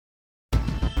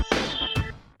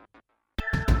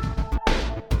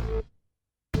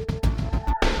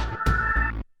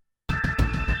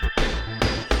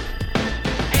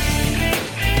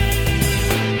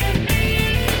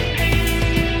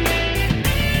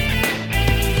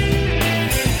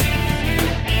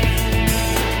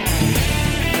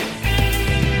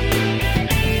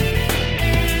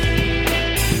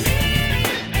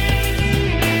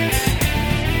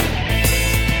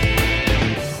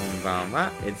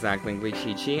exactly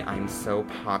Chi. I'm so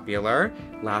popular.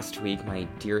 Last week, my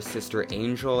dear sister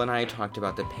Angel and I talked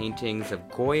about the paintings of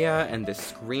Goya and the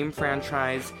Scream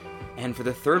franchise. And for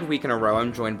the third week in a row,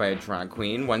 I'm joined by a drag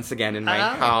queen, once again in my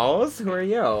house. Who are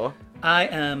you? I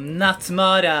am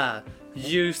Natmara.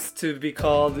 Used to be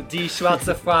called Die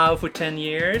Schwarze Frau for 10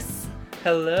 years.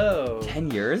 Hello. 10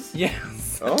 years?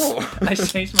 Yes. Oh. I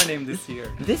changed my name this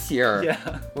year. This year?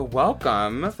 Yeah. Well,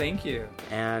 welcome. Thank you.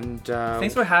 And,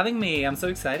 thanks for having me. I'm so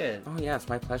excited. Oh, yeah, it's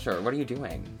my pleasure. What are you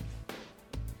doing?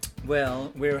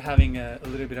 Well, we're having a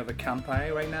little bit of a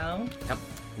kampai right now. Yep.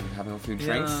 We're having a few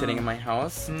drinks, sitting in my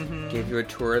house. Mm-hmm. Gave you a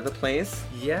tour of the place.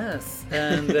 Yes,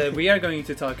 and we are going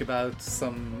to talk about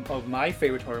some of my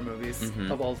favorite horror movies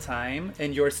of all time,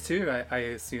 and yours too, I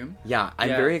assume. Yeah, I'm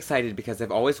very excited because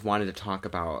I've always wanted to talk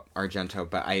about Argento,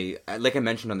 but like I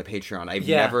mentioned on the Patreon, I've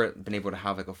never been able to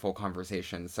have like a full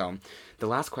conversation. So the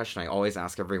last question I always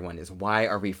ask everyone is, why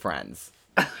are we friends?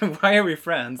 Why are we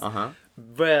friends? Uh-huh.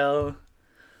 Well...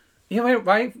 Yeah,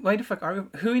 why the fuck are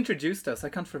we... Who introduced us? I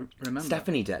can't remember.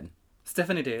 Stephanie did.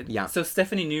 Stephanie did? Yeah. So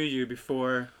Stephanie knew you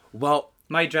before... Well...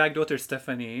 My drag daughter,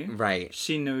 Stephanie. Right.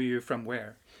 She knew you from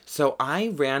where? So I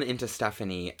ran into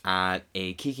Stephanie at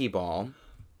a Kiki ball.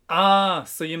 Ah,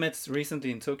 so you met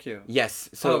recently in Tokyo. Yes.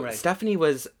 So Stephanie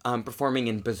was performing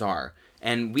in Bazaar.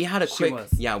 And we had a quick...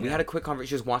 we had a quick conversation.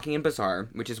 She was walking in Bazaar,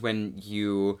 which is when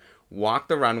you... walk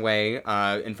the runway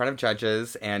in front of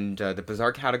judges, and the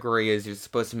Bazaar category is you're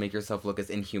supposed to make yourself look as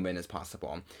inhuman as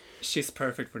possible. She's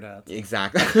perfect for that.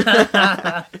 Exactly.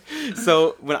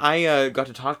 So when I got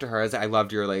to talk to her, I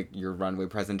loved your runway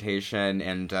presentation,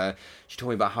 and she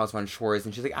told me about House on Shores,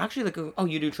 and she's like, actually, oh,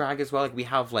 you do drag as well? Like, we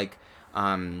have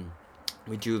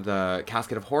we do the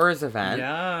Casket of Horrors event.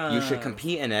 Yeah. You should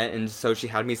compete in it. And so she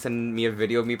had me send me a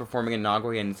video of me performing in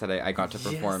Nagoya and said I got to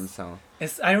perform.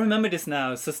 Yes. So I remember this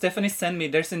now. So Stephanie sent me,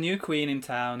 there's a new queen in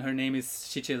town. Her name is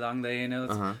Chichi Langley.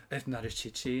 And it's not a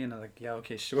Chichi. And I'm like, yeah,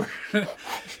 okay, sure.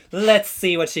 Let's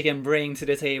see what she can bring to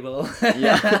the table.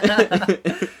 Yeah.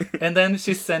 And then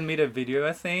she sent me the video,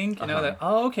 I think. And I was like,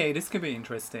 oh, okay, this could be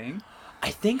interesting. I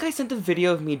think I sent a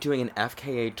video of me doing an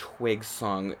FKA Twigs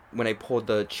song when I pulled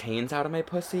the chains out of my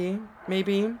pussy,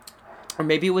 maybe? Or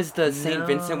maybe it was the St.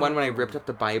 Vincent one when I ripped up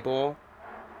the Bible.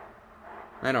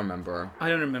 I don't remember. I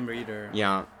don't remember either.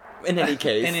 Yeah. In any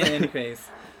case. in any case.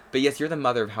 But yes, you're the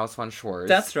mother of House von Schwarz.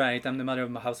 That's right. I'm the mother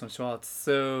of House von Schwarz.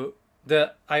 So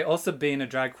I also been a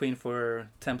drag queen for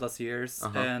 10 plus years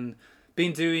and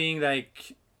been doing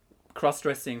like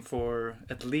cross-dressing for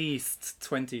at least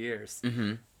 20 years.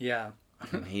 Mm-hmm. Yeah.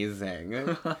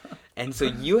 Amazing. And so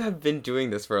you have been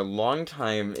doing this for a long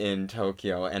time in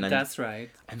Tokyo, and that's right.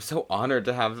 I'm so honored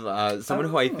to have someone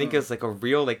who I think is like a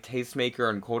real like tastemaker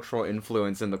and cultural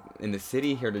influence in the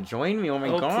city here to join me. Oh my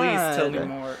god! Please tell me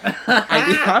more. I'd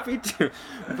be happy to.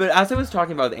 But as I was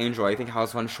talking about Angel, I think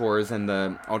House von Schwarz and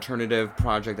the alternative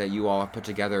project that you all have put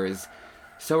together is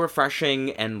so refreshing,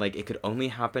 and like it could only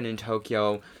happen in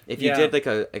Tokyo. If you did like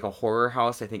a horror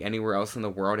house, I think anywhere else in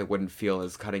the world it wouldn't feel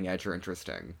as cutting edge or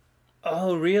interesting.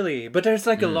 Oh really? But there's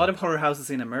like a lot of horror houses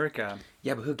in America.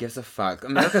 Yeah, but who gives a fuck?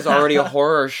 America's already a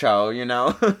horror show, you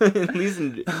know? At least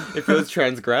it feels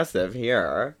transgressive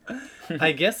here.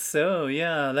 I guess so,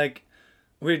 yeah. Like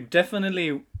we're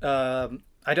definitely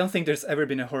I don't think there's ever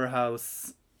been a horror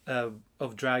house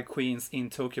of drag queens in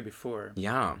Tokyo before.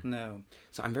 Yeah. No.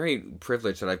 So I'm very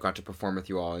privileged that I've got to perform with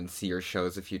you all and see your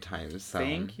shows a few times. So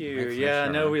thank you. Yeah,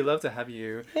 no, we love to have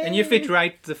you. Hey. And you fit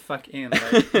right the fuck in.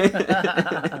 Like.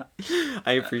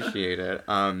 I appreciate it.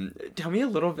 Tell me a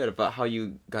little bit about how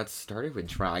you got started with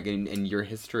drag and your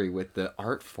history with the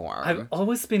art form. I've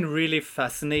always been really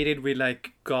fascinated with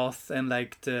like goth and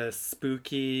like the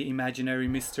spooky, imaginary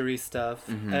mystery stuff.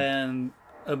 Mm-hmm. And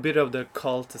a bit of the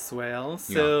cult as well.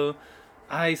 So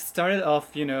I started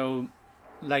off,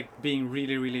 like being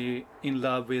really, really in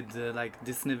love with like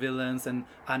Disney villains and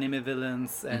anime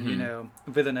villains and,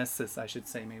 villainesses, I should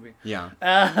say, maybe. Yeah.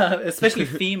 Especially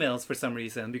females for some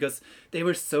reason, because they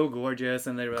were so gorgeous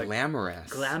and they were like...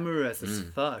 Glamorous as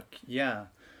fuck, yeah.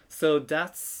 So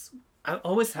I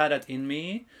always had that in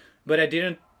me, but I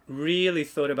didn't really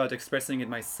thought about expressing it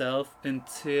myself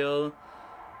until...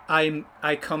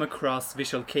 I come across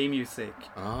Visual Kei music.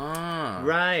 Ah.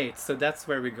 Right, so that's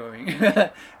where we're going.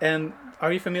 And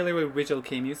are you familiar with Visual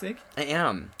Kei music? I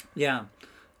am. Yeah.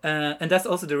 And that's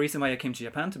also the reason why I came to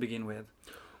Japan to begin with.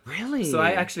 Really? So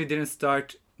I actually didn't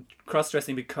start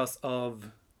cross-dressing because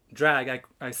of drag.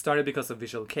 I started because of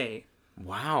Visual Kei.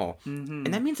 Wow. Mm-hmm.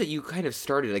 And that means that you kind of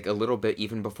started like a little bit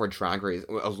even before Drag Race,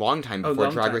 a long time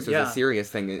before Drag Race was a serious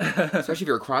thing, especially if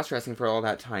you were cross-dressing for all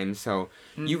that time. So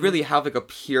you really have like a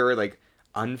pure like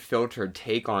unfiltered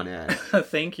take on it.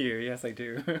 Thank you. Yes, I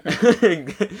do.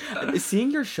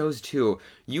 Seeing your shows too,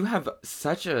 you have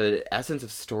such a essence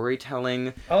of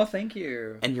storytelling. Oh, thank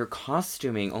you. And your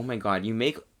costuming, oh my god, you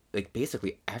make like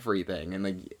basically everything, and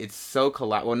like it's so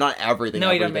well, not everything. No,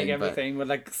 I don't make everything, but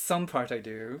like some part I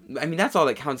do. I mean, that's all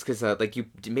that counts because like you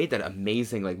made that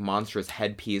amazing like monstrous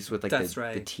headpiece with like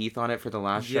the teeth on it for the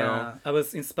last show. Yeah, I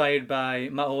was inspired by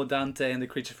Mao Dante and the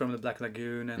Creature from the Black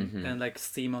Lagoon and like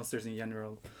sea monsters in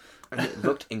general. I mean, it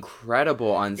looked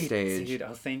incredible on stage. It did.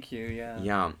 Oh, thank you. Yeah.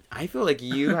 Yeah, I feel like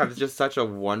you have just such a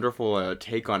wonderful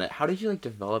take on it. How did you like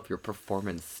develop your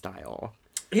performance style?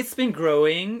 It's been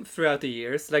growing throughout the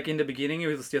years. Like in the beginning, it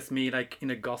was just me like in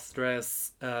a goth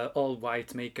dress, all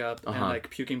white makeup, and like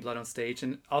puking blood on stage.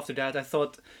 And after that, I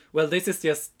thought, well, this is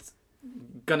just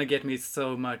gonna get me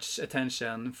so much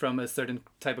attention from a certain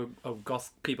type of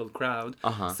goth people crowd.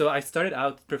 So I started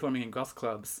out performing in goth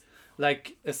clubs,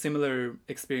 like a similar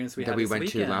experience we had this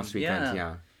weekend. To last weekend.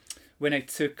 Yeah. When I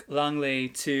took Langley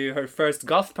to her first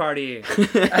goth party.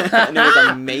 And it was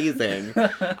amazing.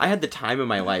 I had the time of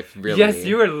my life, really. Yes,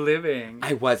 you were living.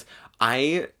 I was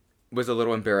a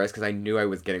little embarrassed because I knew I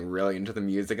was getting really into the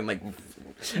music and like...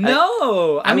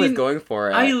 I mean, was going for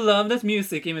it. I love that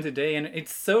music even today, and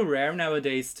it's so rare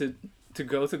nowadays to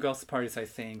go to goth parties, I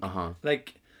think.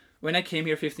 Like... When I came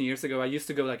here 15 years ago, I used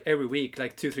to go like every week,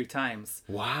 like 2-3 times.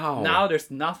 Wow. Now there's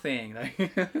nothing.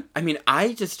 I mean,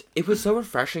 it was so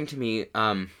refreshing to me,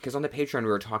 because on the Patreon we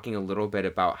were talking a little bit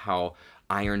about how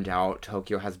ironed out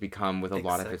Tokyo has become with a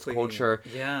lot of its culture.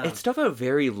 Yeah. It still felt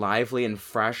very lively and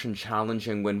fresh and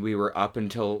challenging when we were up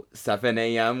until 7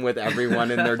 a.m. with everyone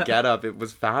in their getup. It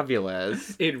was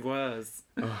fabulous. It was.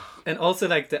 And also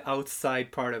like the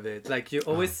outside part of it. Like you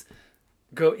always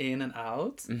go in and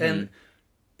out. And...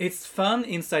 It's fun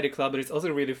inside the club, but it's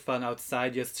also really fun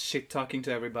outside, just shit-talking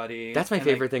to everybody. That's my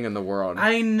favorite thing in the world.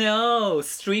 I know!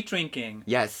 Street drinking.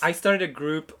 Yes. I started a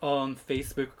group on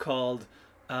Facebook called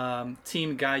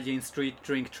Team Gaijin Street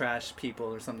Drink Trash People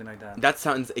or something like that. That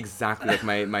sounds exactly like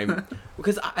my...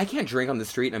 Because I can't drink on the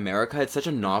street in America. It's such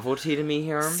a novelty to me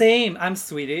here. Same. I'm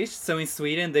Swedish, so in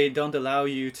Sweden they don't allow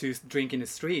you to drink in the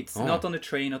streets. Not on the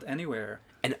train, not anywhere.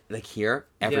 And like here,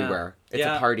 everywhere. It's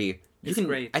a party. It's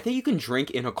great. I think you can drink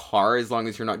in a car as long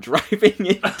as you're not driving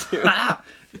it too.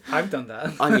 I've done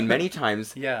that. I mean, many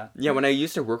times. Yeah. Yeah, when I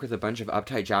used to work with a bunch of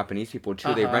uptight Japanese people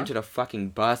too, they rented a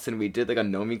fucking bus and we did like a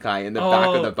nomikai in the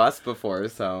back of the bus before,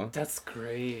 so. That's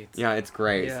great. Yeah, it's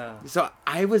great. Yeah. So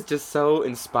I was just so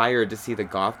inspired to see the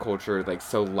goth culture like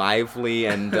so lively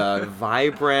and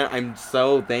vibrant. I'm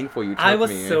so thankful you took me. I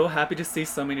was so happy to see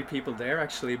so many people there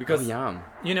actually because,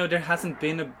 you know, there hasn't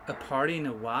been a party in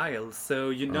a while, so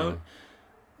you know...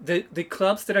 The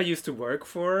clubs that I used to work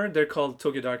for, they're called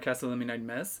Tokyo Dark Castle and Midnight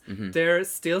Mess. They're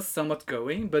still somewhat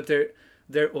going, but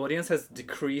their audience has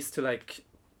decreased to like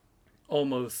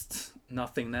almost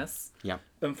nothingness. Yeah.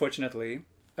 Unfortunately,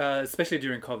 especially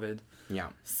during COVID. Yeah.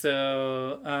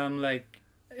 So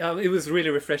it was really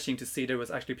refreshing to see there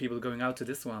was actually people going out to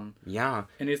this one. Yeah.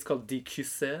 And it's called Die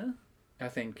Küsse, I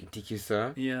think. Die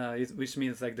Küsse? Yeah, which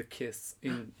means like the kiss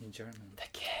in German. The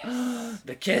kiss.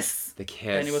 The kiss. The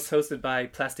kiss. And it was hosted by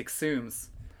Plastic Zooms,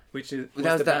 which was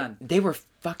the band. They were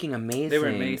fucking amazing. They were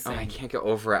amazing. Oh, I can't get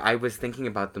over it. I was thinking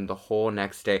about them the whole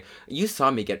next day. You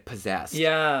saw me get possessed.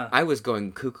 Yeah. I was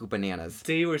going cuckoo bananas.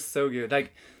 They were so good.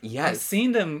 Like, yes. I've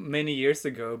seen them many years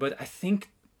ago, but I think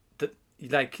that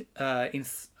like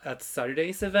at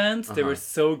Saturday's event, they were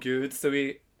so good. So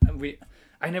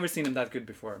I never seen them that good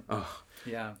before. Oh.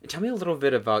 Yeah. Tell me a little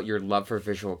bit about your love for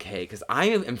visual kei, because I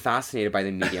am fascinated by the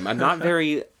medium. I'm not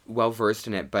very well versed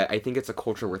in it, but I think it's a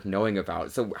culture worth knowing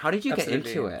about. So how did you get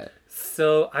into it?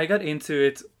 So I got into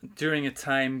it during a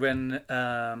time when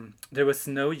there was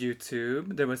no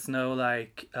YouTube. There was no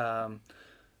like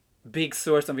big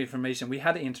source of information. We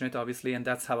had the internet, obviously, and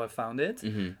that's how I found it.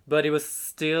 But it was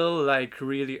still like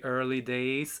really early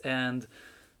days, and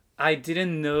I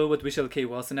didn't know what visual kei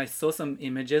was, and I saw some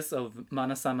images of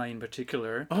Mana-sama in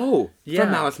particular. Oh, yeah.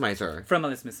 From Malice Miser. From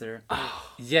Malice Miser.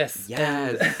 Oh, yes.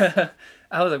 Yes. And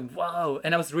I was like, wow.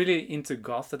 And I was really into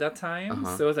goth at that time.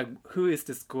 So I was like, who is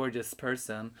this gorgeous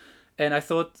person? And I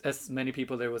thought, as many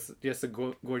people, there was just a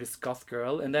gorgeous goth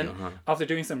girl. And then after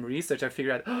doing some research, I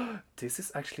figured out, oh, this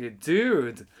is actually a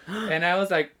dude. And I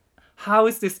was like, how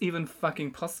is this even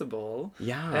fucking possible?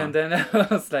 Yeah. And then I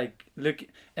was like, look.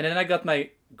 And then I got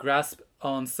my grasp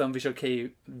on some visual kei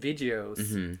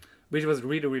videos, which was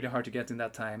really, really hard to get in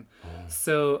that time.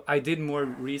 So I did more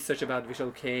research about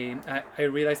visual kei. I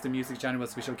realized the music genre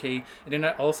was visual kei. And then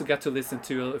I also got to listen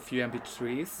to a few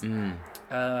MP3s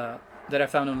that I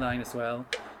found online as well.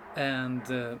 And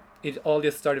it all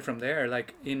just started from there.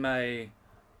 Like in my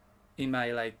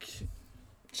like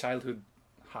childhood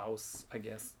house, I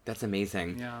guess. That's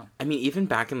amazing. Yeah. I mean, even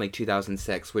back in like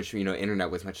 2006, which, you know,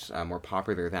 internet was much more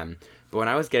popular then. But when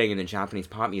I was getting into Japanese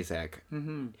pop music,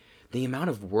 the amount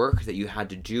of work that you had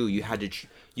to do, you had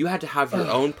to have your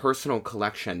own personal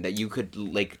collection that you could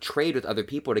like trade with other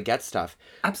people to get stuff.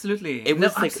 Absolutely. It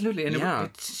was like, absolutely, and yeah.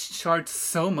 it charged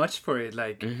so much for it.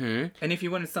 Like, and if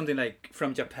you wanted something like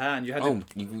from Japan, you had to.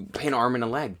 You pay an arm and a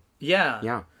leg. Yeah.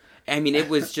 Yeah. I mean, it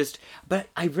was just, but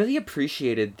I really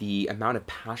appreciated the amount of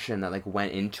passion that like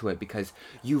went into it, because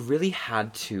you really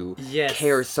had to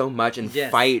care so much and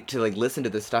fight to like listen to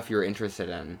the stuff you were interested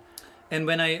in. And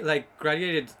when I like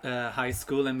graduated high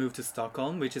school and moved to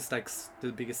Stockholm, which is like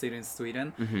the biggest city in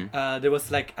Sweden, there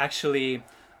was like actually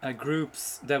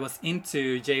groups that was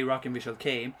into J-Rock and Visual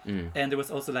Kei, and there was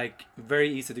also like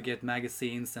very easy to get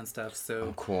magazines and stuff.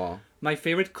 So cool. My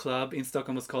favorite club in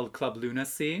Stockholm was called Club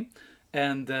Lunacy.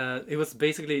 And it was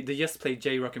basically, they just played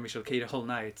J-Rock and Visual Kei the whole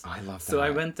night. Oh, I love that. So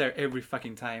I went there every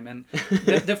fucking time. And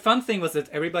the fun thing was that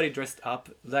everybody dressed up,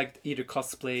 like either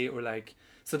cosplay or like...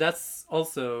 So that's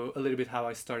also a little bit how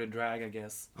I started drag, I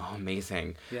guess. Oh,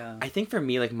 amazing. Yeah. I think for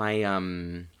me, like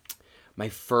my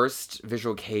first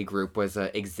Visual Kei group was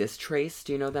Exist Trace.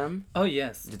 Do you know them? Oh,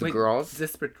 yes. The girls?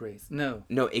 Desperate Race. No.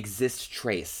 No, Exist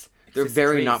Trace. They're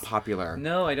very not popular.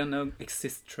 No, I don't know.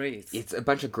 Exist Trace. It's a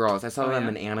bunch of girls. I saw them at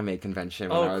an anime convention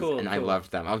when I was, and I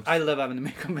loved them. I love anime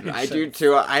conventions. I do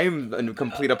too. I'm a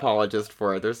complete apologist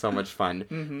for it. They're so much fun.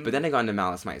 But then I got into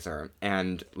Malice Miser,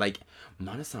 and like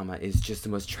Monosama is just the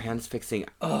most transfixing.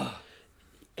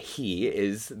 He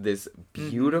is this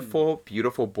beautiful,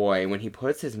 beautiful boy. When he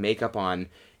puts his makeup on,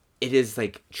 it is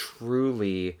like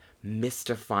truly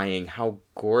mystifying how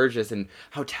gorgeous and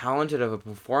how talented of a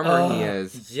performer he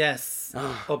is. Yes.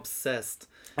 Obsessed.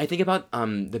 I think about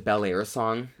the Bel Air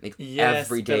song like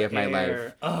every day of my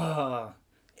life.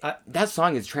 That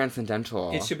song is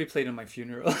transcendental. It should be played on my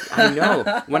funeral. I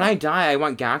know. When I die, I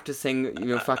want Gak to sing,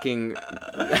 fucking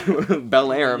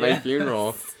Bel Air at my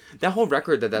funeral. That whole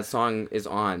record that song is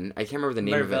on, I can't remember the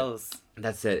name Merveille's. of it.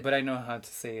 That's it. But I know how to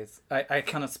say it. I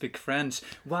cannot speak French.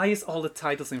 Why is all the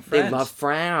titles in French? They love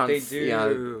France. They do.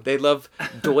 Yeah, they love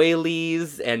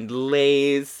doilies and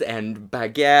lays and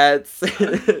baguettes.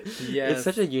 Yes. It's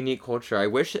such a unique culture. I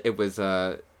wish it was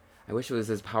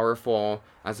as powerful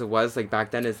as it was like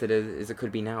back then as it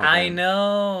could be now. I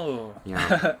know.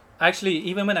 Yeah. Actually,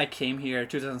 even when I came here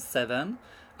 2007,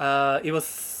 it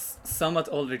was somewhat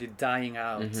already dying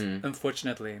out,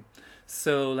 unfortunately.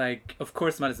 So, like, of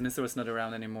course, Malice Miser was not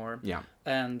around anymore. Yeah.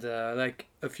 And, like,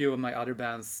 a few of my other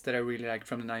bands that I really liked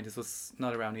from the 90s was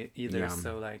not around either. Yeah.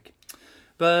 So, like...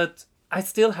 But I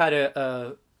still had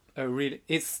a really...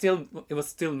 It was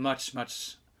still much,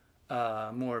 much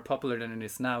more popular than it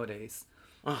is nowadays.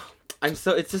 Oh, it's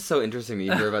just so interesting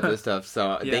to hear about this stuff.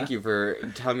 So thank you for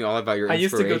telling me all about your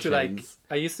inspirations.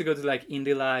 I used to go to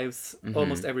indie lives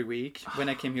almost every week when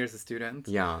I came here as a student.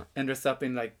 Yeah. And dress up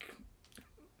in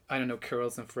I don't know,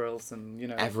 curls and frills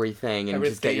and, everything and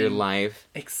just get your life.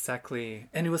 Exactly.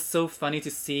 And it was so funny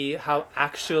to see how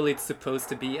actual it's supposed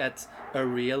to be at a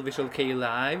real Visual Kei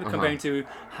live comparing to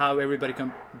how everybody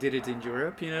did it in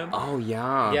Europe, Oh,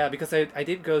 yeah. Yeah, because I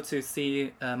did go to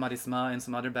see Marisma and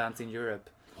some other bands in Europe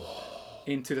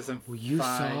in 2005. You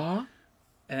saw?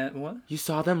 What? You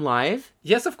saw them live?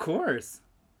 Yes, of course.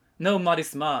 No,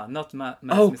 Marisma, not Malice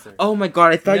Miser. Oh my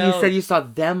god, I thought you said you saw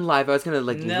them live. I was gonna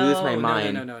lose my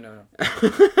mind. No.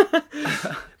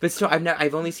 But still,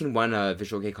 I've only seen one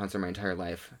Visual Kei concert my entire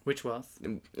life. Which was?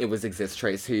 It was Exist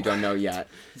Trace, who you don't know yet.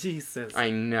 Jesus. I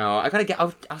know.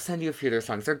 I'll send you a few of their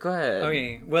songs. They're good.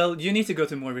 Okay. Well, you need to go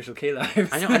to more Visual Kei lives.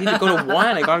 I know. I need to go to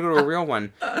one. I gotta go to a real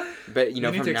one. But you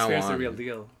need from to now experience on, the real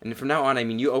deal. And from now on, I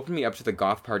mean, you opened me up to the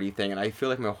goth party thing, and I feel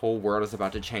like my whole world is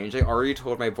about to change. I already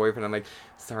told my boyfriend, I'm like,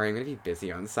 sorry, I'm gonna be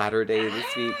busy on Saturday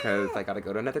this week because I gotta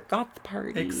go to another goth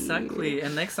party. Exactly.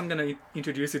 And next, I'm gonna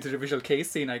introduce you to the Visual Kei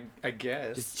scene. I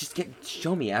guess. Just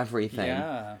show me everything.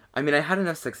 Yeah. I mean, I had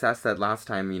enough success that last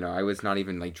time, I was not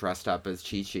even dressed up as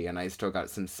Chi-Chi, and I still got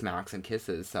some smacks and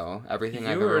kisses. So everything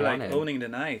I've ever wanted. You were owning the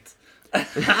night.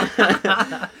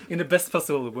 In the best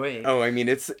possible way. Oh, I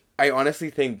mean, I honestly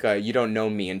think you don't know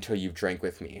me until you've drank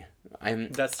with me.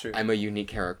 That's true. I'm a unique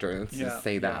character. Let's just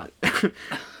say that.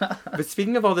 But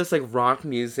speaking of all this rock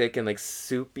music and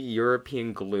soupy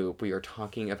European gloop, we are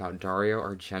talking about Dario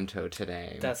Argento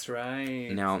today. That's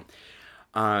right. Now,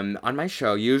 on my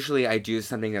show, usually I do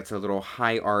something that's a little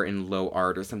high art and low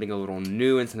art, or something a little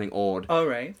new and something old. All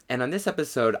right. And on this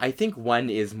episode, I think one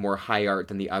is more high art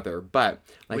than the other, but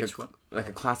which one? like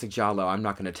a classic giallo. I'm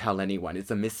not going to tell anyone.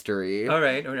 It's a mystery. All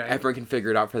right. Everyone can figure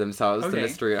it out for themselves, the Okay.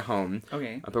 mystery at home.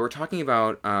 Okay. But we're talking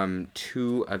about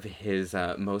two of his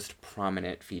most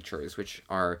prominent features, which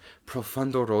are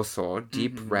Profondo Rosso,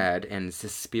 Deep Red, and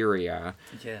Suspiria.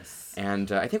 Yes.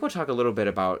 And I think we'll talk a little bit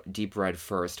about Deep Red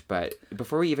first, but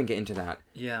before we even get into that,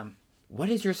 Yeah. what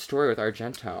is your story with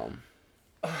Argento?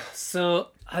 So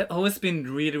I've always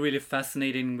been really, really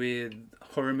fascinated with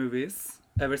horror movies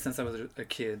ever since I was a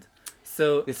kid.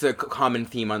 So It's a common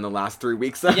theme on the last 3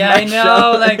 weeks of yeah, my I know.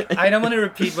 show. Like I don't want to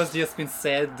repeat what's just been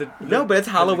said. No, but it's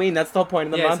Halloween. That's the whole point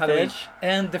of the Yeah, it's month, Halloween. bitch.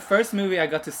 And the first movie I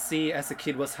got to see as a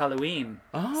kid was Halloween.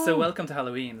 Oh. So welcome to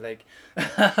Halloween. Like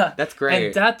That's great.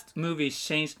 And that movie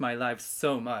changed my life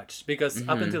so much because up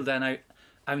Mm-hmm. until then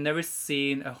I've never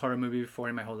seen a horror movie before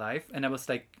in my whole life, and I was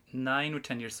like 9 or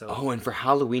 10 years old. Oh, and for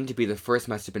Halloween to be the first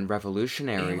must have been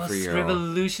revolutionary It was for you.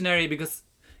 revolutionary because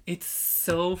it's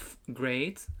so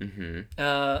great.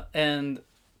 And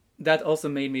that also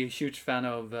made me a huge fan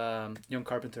of John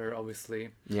Carpenter, obviously.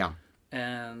 Yeah.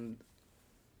 And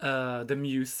the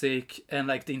music and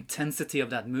like the intensity of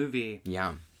that movie.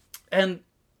 Yeah. And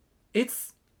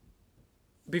it's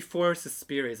before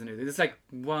Suspiria, isn't it? It's like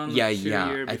one Yeah, two yeah.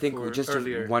 year I think before, just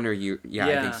earlier. one or you. Yeah,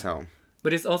 I think Yeah. so.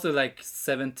 But it's also like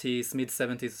 70s, mid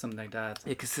 70s, something like that. Yeah,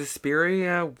 because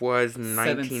Suspiria was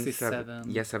 77.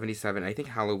 Yeah, 77. I think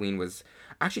Halloween was...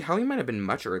 Actually, Halloween might have been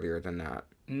much earlier than that.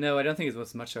 No, I don't think it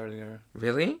was much earlier.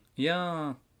 Really?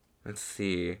 Yeah, Let's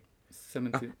see.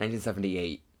 70.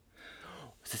 1978.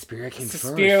 Suspiria came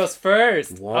Suspiria was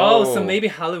first. Whoa. Oh, so maybe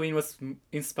Halloween was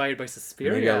inspired by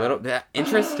Suspiria. Maybe a little...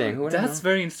 Interesting. Who would have That's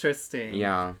very interesting.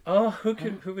 Yeah. Oh, who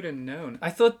would have known?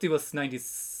 I thought it was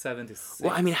 1976.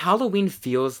 Well, I mean, Halloween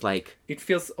feels like... It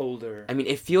feels older. I mean,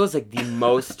 it feels like the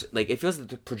most... Like, it feels like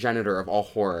the progenitor of all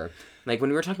horror. Like, when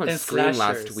we were talking about And Scream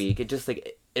slashers. last week, it just,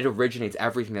 like... It originates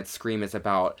everything that Scream is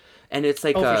about. And it's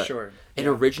like... Oh, for sure. It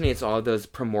originates all of those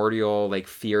primordial, like,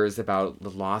 fears about the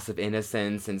loss of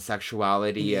innocence and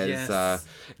sexuality as Yes.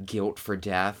 guilt for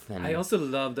death. And I also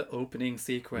love the opening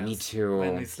sequence. Me too.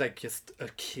 When it's like just a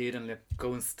kid and like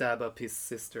go and stab up his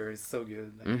sister. It's so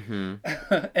good. Like,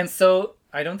 Mm-hmm. and so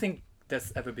I don't think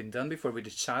that's ever been done before with a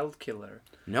child killer.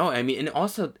 No, I mean, and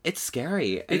also, it's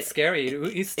scary. And It's scary.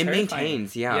 It's it terrifying.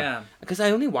 maintains, yeah. Yeah. Because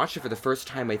I only watched it for the first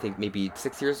time, I think, maybe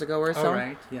 6 years ago or so. All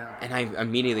right. Yeah. And I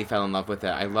immediately fell in love with it.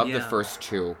 I love the Yeah. first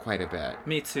two quite a bit.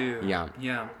 Me too. Yeah.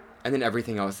 Yeah. And then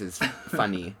everything else is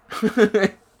funny.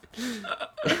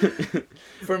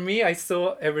 For me, I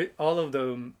saw all of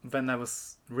them when I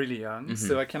was really young, Mm-hmm.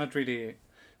 so I cannot really.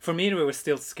 For me, they were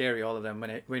still scary, all of them,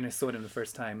 when I saw them the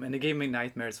first time, and they gave me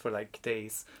nightmares for like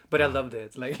days. But I loved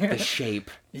it, like The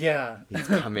shape yeah, is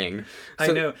coming. I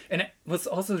So- know. And what's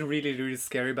also really really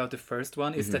scary about the first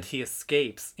one is Mm-hmm. that he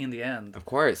escapes in the end. Of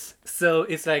course. So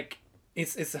it's like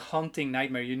it's a haunting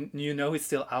nightmare. You know he's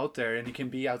still out there, and he can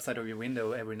be outside of your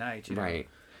window every night. You know? Right.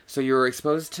 So you're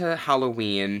exposed to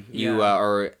Halloween. You Yeah.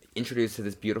 are introduced to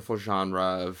this beautiful genre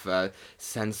of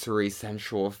sensory,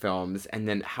 sensual films. And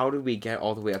then how did we get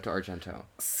all the way up to Argento?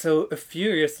 So a few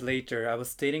years later, I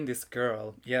was dating this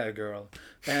girl. Yeah, a girl.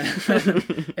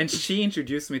 And, and she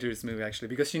introduced me to this movie, actually,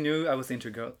 because she knew I was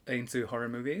into horror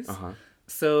movies. Uh-huh.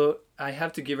 So I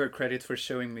have to give her credit for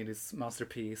showing me this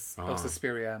masterpiece Ah. of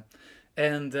Suspiria.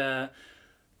 And the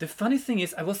funny thing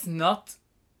is, I was not...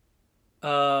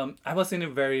 I was in a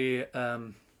very...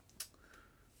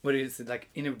 what is it? Like,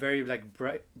 in a very, like,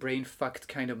 brain-fucked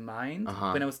kind of mind.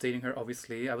 Uh-huh. When I was dating her,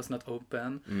 obviously. I was not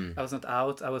open. Mm. I was not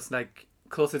out. I was, like,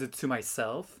 closer to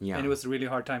myself. Yeah. And it was a really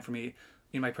hard time for me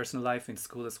in my personal life, in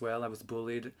school as well. I was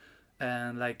bullied.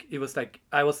 And, like, it was, like,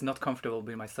 I was not comfortable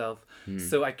with myself.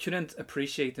 So I couldn't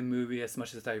appreciate the movie as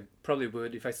much as I probably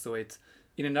would if I saw it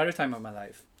in another time of my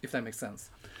life, if that makes sense.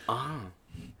 Ah.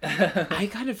 I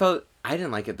kind of felt... I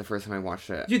didn't like it the first time I watched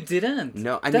it. You didn't?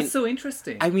 No, I That's mean- so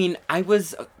interesting.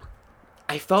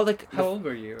 I felt like... How old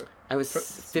were you? I was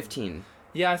 15.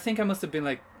 Yeah, I think I must have been,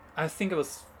 like, I think I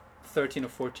was 13 or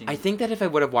 14. I think that if I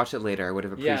would have watched it later, I would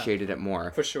have Yeah. appreciated it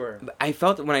more. For sure. But I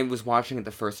felt that when I was watching it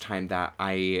the first time that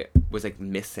I was, like,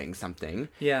 missing something.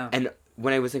 Yeah. And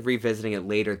when I was, like, revisiting it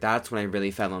later, that's when I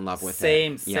really fell in love with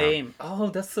Same, it. Yeah. same. Oh,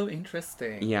 that's so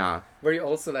interesting. Yeah. Were you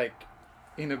also, like,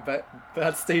 in a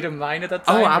bad state of mind at that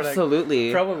time? Oh, Or, like,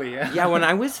 absolutely. probably, yeah. Yeah, when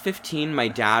I was 15, my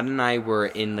dad and I were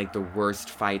in, like, the worst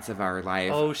fights of our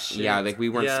life. Oh, shit. Yeah, like, we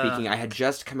weren't Yeah. speaking. I had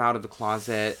just come out of the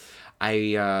closet.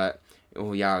 It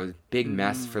was a big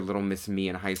mess for little Miss Me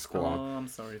in high school. Oh, I'm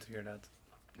sorry to hear that.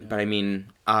 But I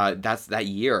mean, that's that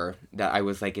year that I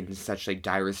was like in such like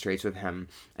dire straits with him.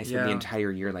 I spent the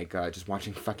entire year like just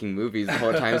watching fucking movies the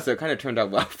whole time. So it kind of turned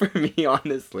out well for me,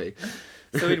 honestly.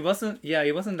 So it wasn't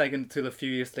like until a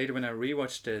few years later when I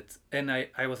rewatched it, and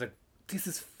I was like, this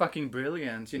is fucking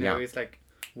brilliant. You know, it's like,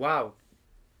 wow.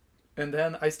 And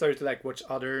then I started to like watch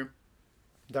other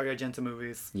Dario Argento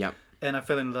movies. Yeah. And I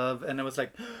fell in love, and I was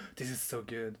like, this is so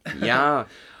good. Yeah.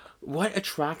 What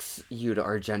attracts you to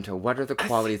Argento? What are the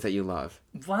qualities that you love?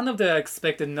 One of the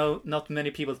aspects that not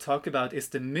many people talk about is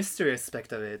the mystery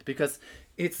aspect of it, because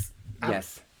it's...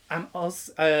 Yes. I'm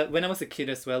also when I was a kid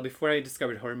as well. Before I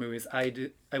discovered horror movies,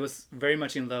 I was very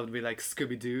much in love with like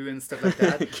Scooby Doo and stuff like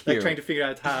that, like trying to figure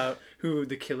out who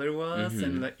the killer was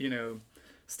and like, you know,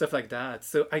 stuff like that.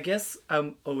 So I guess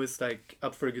I'm always like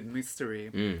up for a good mystery,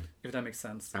 if that makes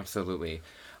sense. Absolutely.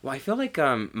 Well, I feel like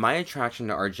my attraction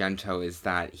to Argento is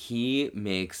that he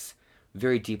makes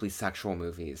very deeply sexual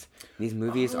movies. These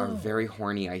movies are very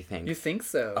horny, I think. You think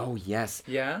so? Oh, yes.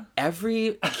 Yeah?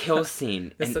 Every kill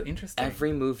scene That's in so interesting.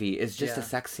 every movie is just a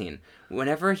sex scene.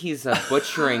 Whenever he's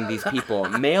butchering these people,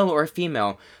 male or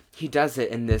female, he does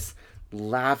it in this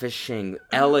lavishing,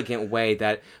 elegant way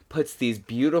that puts these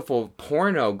beautiful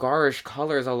porno garish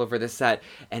colors all over the set,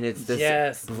 and it's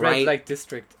this bright red light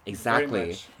district.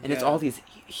 Exactly. And it's all these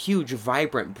huge,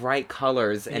 vibrant, bright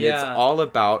colors, and it's all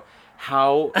about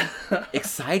how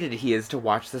excited he is to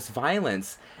watch this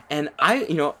violence. And I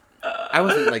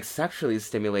wasn't like sexually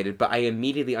stimulated, but I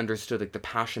immediately understood like the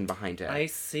passion behind it. I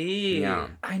see. Yeah.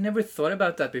 I never thought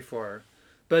about that before.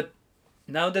 But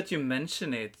now that you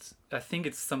mention it, I think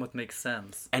it somewhat makes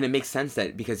sense. And it makes sense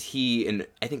that because he, in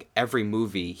I think every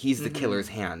movie, he's the killer's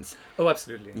hands. Oh,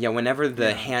 absolutely. Yeah, whenever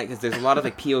the hand, because there's a lot of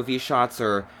like POV shots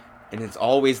and it's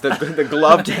always the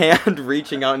gloved hand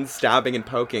reaching out and stabbing and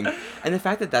poking. And the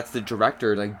fact that that's the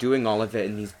director like doing all of it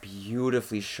in these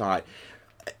beautifully shot,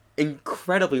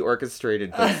 incredibly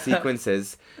orchestrated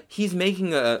sequences, he's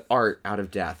making art out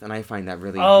of death, and I find that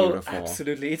really beautiful.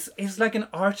 Absolutely. It's like an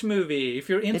art movie. If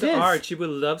you're into art, you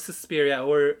will love Suspiria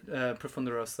or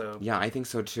Profondo Rosso. Yeah, I think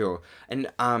so too.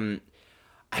 And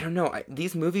I don't know.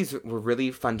 These movies were really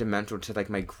fundamental to like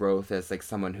my growth as like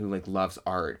someone who like loves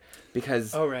art,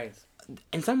 because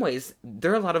in some ways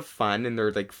they're a lot of fun and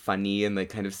they're like funny and like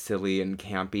kind of silly and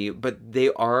campy, but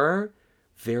they are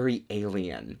very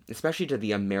alien, especially to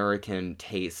the American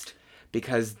taste,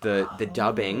 because the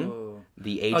dubbing,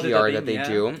 the ADR that they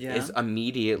do is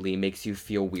immediately makes you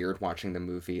feel weird watching the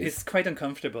movies. It's quite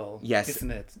uncomfortable. Yes,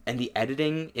 isn't it? And the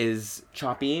editing is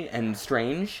choppy and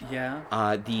strange. Yeah.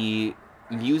 The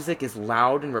music is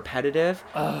loud and repetitive.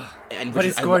 But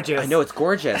it's gorgeous. I know, it's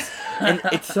gorgeous. And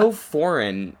it's so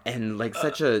foreign and like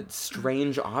such a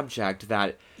strange object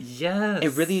that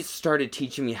it really started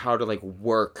teaching me how to like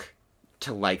work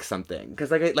to like something.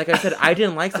 Because like I said, I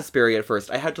didn't like Suspiria at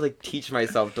first. I had to like teach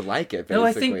myself to like it, basically. No,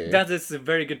 I think that is a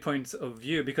very good point of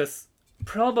view, because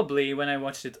probably when I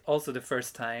watched it also the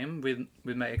first time with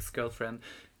my ex-girlfriend,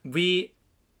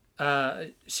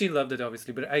 she loved it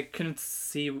obviously, but I couldn't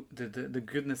see the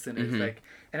goodness in it. Like,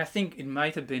 and I think it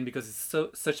might have been because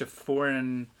it's such a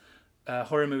foreign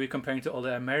horror movie comparing to all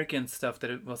the American stuff that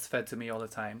it was fed to me all the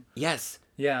time. Yes.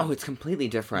 Yeah. Oh, it's completely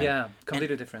different. Yeah,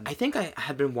 completely different. I think I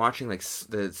had been watching like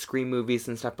the Scream movies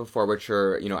and stuff before, which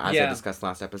are, you know, as I discussed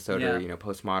last episode, are, you know,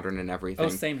 postmodern and everything. Oh,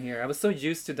 same here. I was so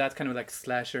used to that kind of like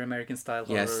slasher American style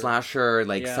horror. Yeah, slasher,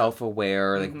 like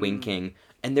self-aware, like winking.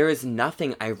 And there is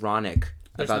nothing ironic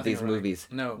about these movies.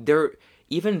 No. They're,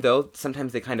 even though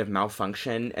sometimes they kind of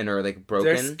malfunction and are like broken.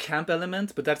 There's camp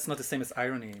element, but that's not the same as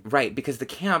irony. Right, because the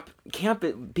camp,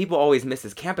 people always miss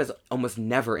this. Camp is almost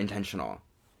never intentional.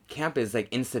 Camp is like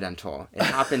incidental. It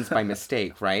happens by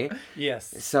mistake, right?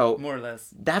 Yes. So more or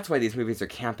less. That's why these movies are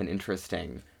camp and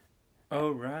interesting.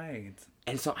 Oh, right.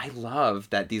 And so I love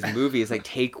that these movies like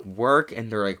take work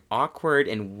and they're like awkward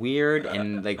and weird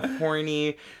and like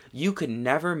horny. You could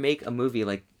never make a movie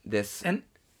like this. And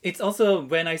it's also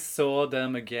when I saw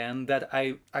them again that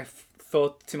I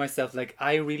thought to myself, like,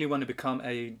 I really want to become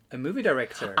a movie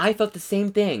director. I thought the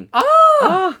same thing.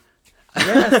 Oh!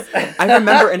 Yes. I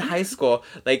remember in high school,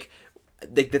 like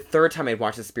the third time I'd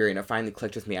watched Suspiria and it finally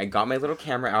clicked with me. I got my little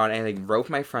camera out and I like roped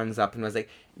my friends up and was like,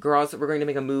 girls, we're going to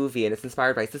make a movie and it's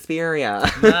inspired by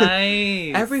Suspiria.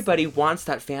 Nice. Everybody wants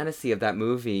that fantasy of that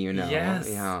movie, you know? Yes.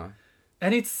 Yeah.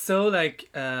 And it's so like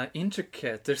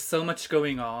intricate. There's so much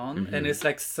going on, and it's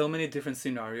like so many different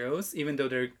scenarios, even though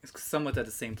they're somewhat at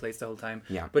the same place the whole time.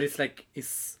 Yeah. But it's like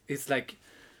it's like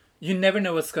you never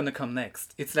know what's gonna come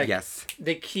next. It's like Yes.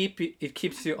 it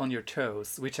keeps you on your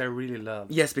toes, which I really love.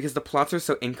 Yes, because the plots are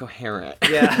so incoherent.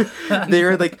 Yeah.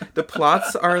 They're like, the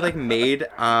plots are like made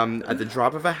at the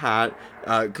drop of a hat.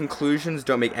 Conclusions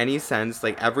don't make any sense.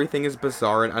 Like, everything is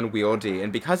bizarre and unwieldy.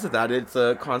 And because of that, it's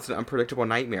a constant, unpredictable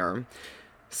nightmare.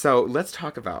 So let's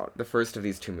talk about the first of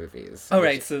these two movies. All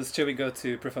right, so shall we go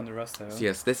to Profondo Rosso?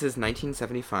 Yes, this is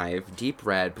 1975, Deep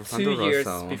Red, Profondo 2 years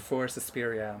Rosso. before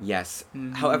Suspiria. Yes.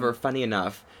 However, funny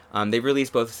enough, they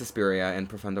released both Suspiria and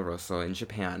Profondo Rosso in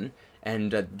Japan.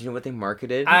 And do you know what they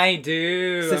marketed? I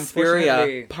do. Suspiria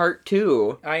Unfortunately. Part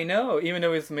 2. I know, even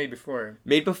though it was made before.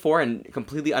 Made before and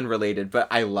completely unrelated, but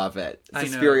I love it. I know.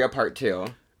 Suspiria Part 2.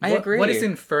 I agree. What is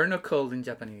Inferno called in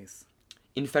Japanese?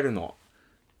 Inferno.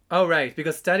 Oh, right,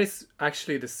 because that is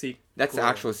actually the sequel. That's the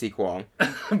actual sequel.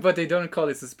 But they don't call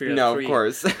it Suspiria No, 3. of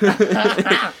course.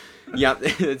 Yeah,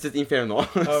 it's just Inferno.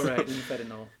 Oh, right,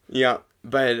 Inferno. Yeah,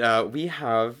 but we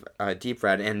have Deep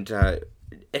Red, and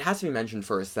it has to be mentioned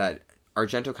first that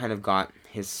Argento kind of got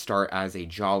his start as a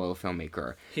giallo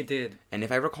filmmaker. He did. And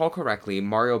if I recall correctly,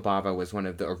 Mario Bava was one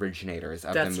of the originators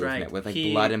of That's the movement right. with like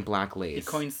He- blood and black lace. He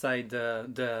coincided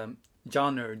the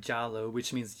genre giallo,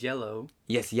 which means yellow.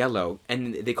 Yes, yellow.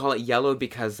 And they call it yellow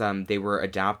because they were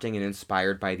adapting and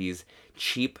inspired by these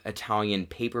cheap Italian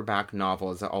paperback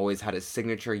novels that always had a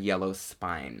signature yellow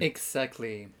spine.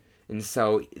 Exactly. And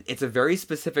so it's a very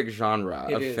specific genre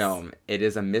It of is. film. It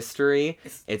is a mystery.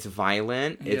 It's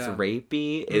violent. It's Yeah.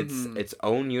 rapey. It's its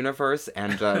own universe.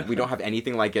 And we don't have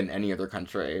anything like it in any other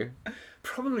country.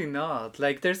 Probably not.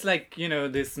 Like, there's like,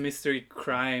 this mystery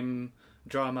crime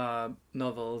drama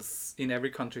novels in every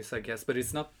country, so I guess, but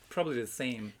it's not probably the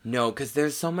same. No, because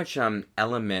there's so much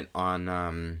element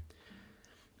on...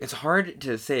 It's hard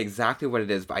to say exactly what it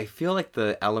is, but I feel like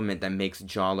the element that makes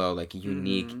Giallo like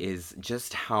unique is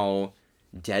just how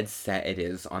dead set it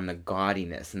is on the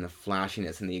gaudiness and the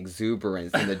flashiness and the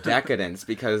exuberance and the decadence,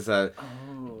 because the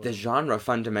genre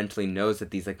fundamentally knows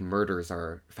that these like murders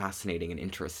are fascinating and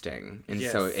interesting, and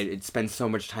so Yes. it spends so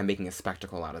much time making a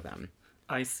spectacle out of them.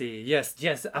 I see. Yes,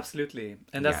 absolutely.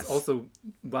 And that's Yes. also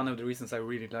one of the reasons I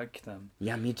really like them.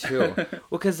 Yeah, me too.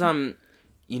 Well, because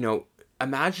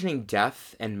imagining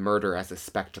death and murder as a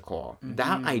spectacle,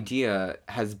 that idea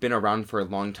has been around for a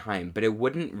long time, but it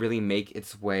wouldn't really make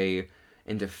its way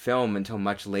into film until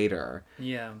much later.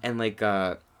 Yeah. And like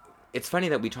it's funny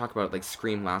that we talked about like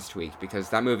Scream last week, because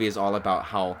that movie is all about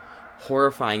how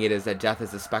horrifying it is that death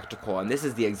is a spectacle, and this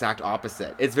is the exact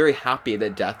opposite. It's very happy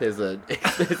that death is a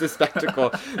is a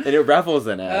spectacle, and it revels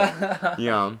in it.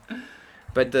 Yeah.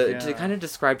 But to Yeah. kind of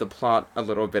describe the plot a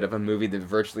little bit of a movie that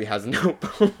virtually has no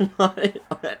plot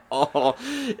at all,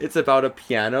 it's about a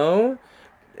piano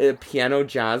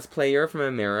jazz player from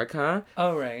America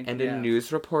Oh, right. and yeah. a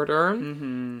news reporter,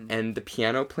 Mm-hmm. and the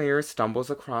piano player stumbles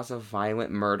across a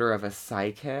violent murder of a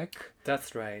psychic,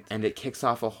 That's right. and it kicks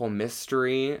off a whole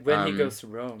mystery. When he goes to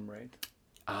Rome, right?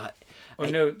 Or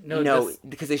I- no, that's-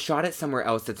 because they shot it somewhere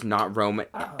else that's not Rome,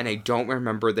 and I don't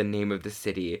remember the name of the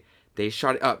city. They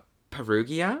shot it up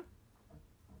Perugia?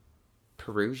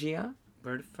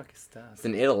 Where the fuck is that? It's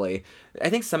in Italy. I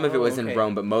think some of it Oh, was in okay.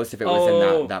 Rome, but most of it was in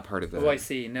Oh. that part of the... Oh, I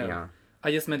see. No. Yeah.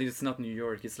 I just meant it's not New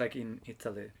York. It's like in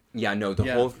Italy. Yeah, no, the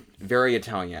Yeah. whole... Very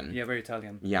Italian. Yeah, very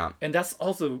Italian. Yeah. And that's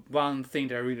also one thing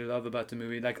that I really love about the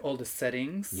movie. Like all the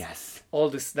settings. Yes. All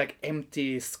this like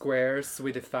empty squares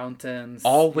with the fountains.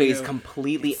 Always you know.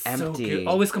 completely It's so empty. good.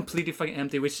 Always completely fucking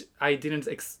empty, which I didn't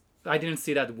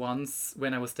see that once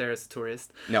when I was there as a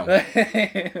tourist. No.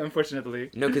 Unfortunately.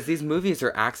 No, because these movies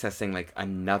are accessing, like,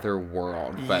 another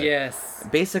world. But Yes.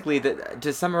 basically,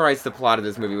 to summarize the plot of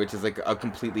this movie, which is, like, a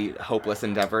completely hopeless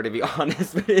endeavor, to be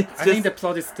honest, but it's just... I think the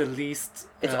plot is the least.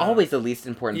 It's always the least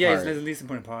important yeah, part. it's the least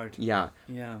important part. Yeah.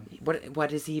 Yeah.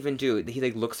 What does he even do? He,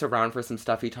 like, looks around for some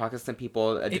stuff, he talks to some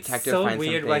people, a detective It's so finds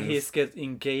weird some why things. he's get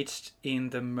engaged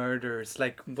in the murders.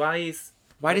 Like,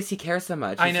 Why does he care so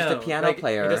much? He's I know. just a piano like,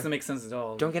 player. It doesn't make sense at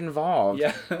all. Don't get involved.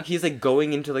 Yeah. He's like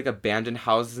going into like abandoned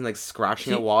houses and like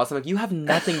scratching at walls. I'm like, you have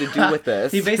nothing to do with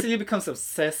this. He basically becomes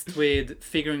obsessed with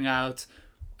figuring out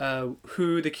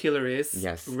who the killer is.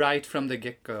 Yes. Right from the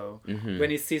get-go. Mhm.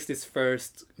 When he sees this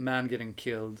first man getting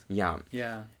killed. Yeah.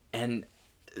 Yeah. And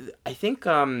I think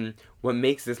what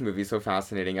makes this movie so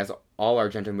fascinating, as all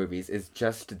Argento movies, is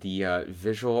just the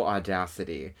visual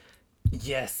audacity.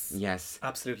 Yes. Yes.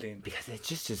 Absolutely. Because it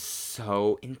just is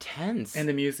so intense. And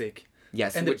the music.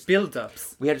 yes. And which, the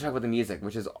build-ups. we had to talk about the music,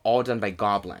 which is all done by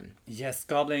Goblin. Yes,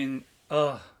 Goblin.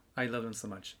 Oh, I love him so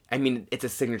much. I mean, it's a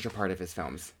signature part of his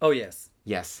films. Oh, yes.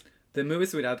 Yes. The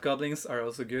movies without goblins are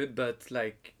also good, but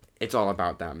like, It's all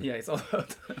about them. yeah, it's all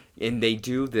about. And they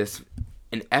do this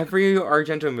in every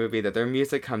Argento movie that their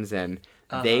music comes in,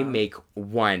 they make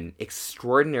one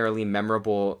extraordinarily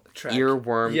memorable Track.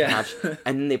 earworm Yeah. catch,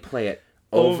 and then they play it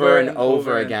over and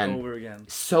over again. Over again.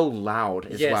 So loud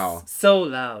as Yes, well. so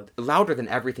loud. Louder than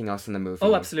everything else in the movie.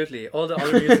 Oh, absolutely. All the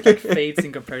other music like fades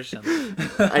in comparison.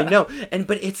 I know.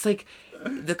 But it's like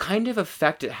the kind of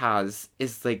effect it has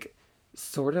is like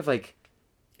sort of like,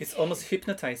 It's almost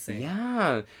hypnotizing.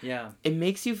 yeah. Yeah. It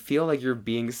makes you feel like you're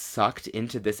being sucked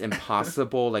into this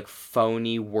impossible, like,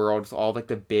 phony world with all, like,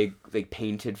 the big, like,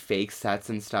 painted fake sets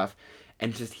and stuff.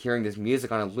 And just hearing this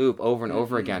music on a loop over and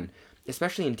over again.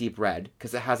 Especially in Deep Red,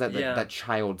 because it has that, like, that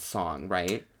child song,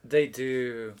 right? They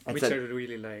do, It's which I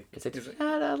really like. It's like,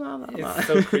 It's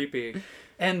so creepy.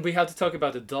 And we have to talk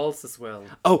about the dolls as well.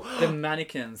 Oh! The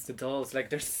mannequins, the dolls, like,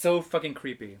 they're so fucking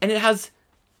creepy. And it has...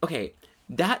 Okay,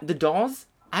 the dolls,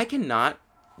 I cannot...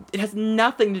 It has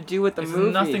nothing to do with the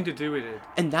movie. Nothing to do with it.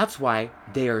 And that's why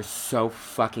they are so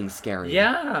fucking scary.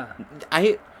 Yeah.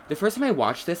 The first time I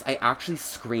watched this, I actually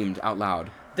screamed out loud.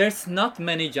 There's not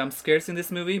many jump scares in this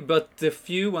movie, but the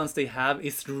few ones they have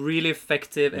is really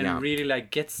effective and really, like,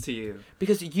 gets to you.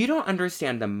 Because you don't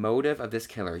understand the motive of this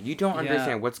killer. You don't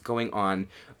understand what's going on.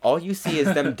 All you see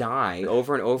is them die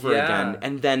over and over again.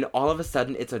 And then all of a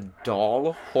sudden, it's a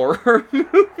doll horror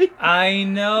movie. I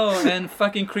know, and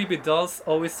fucking creepy dolls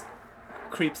always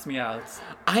creeps me out.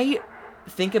 I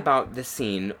think about the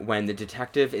scene when the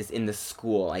detective is in the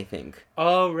school, I think.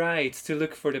 Oh, right, to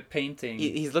look for the painting.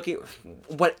 He's looking...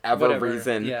 Whatever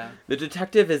reason. Yeah. The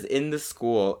detective is in the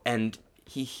school, and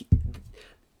he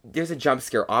there's a jump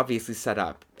scare obviously set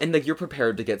up. And, like, you're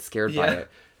prepared to get scared by it.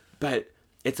 But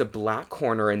it's a black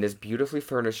corner in this beautifully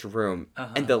furnished room.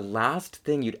 And the last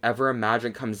thing you'd ever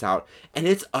imagine comes out. And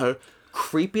it's a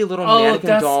creepy little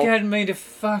mannequin doll. Oh, that scared me the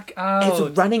fuck out.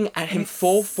 It's running at him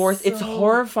full force. It's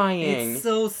horrifying. It's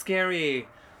so scary.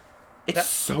 It's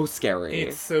so scary.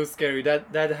 It's so scary.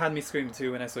 That had me scream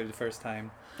too when I saw it the first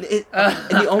time. And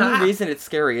the only reason it's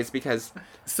scary is because...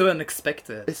 So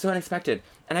unexpected. It's so unexpected.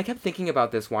 And I kept thinking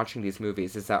about this watching these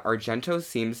movies, is that Argento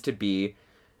seems to be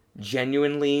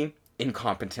genuinely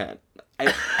incompetent.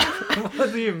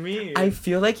 What do you mean? I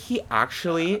feel like he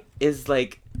actually is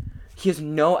like... He has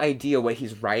no idea what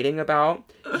he's writing about.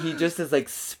 He just is like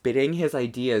spitting his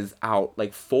ideas out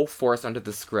like full force onto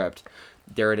the script.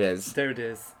 There it is. There it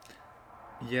is.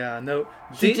 Yeah, no.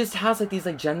 He just has like these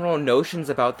like general notions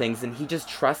about things, and he just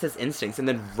trusts his instincts and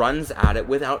then runs at it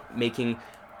without making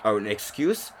an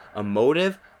excuse, a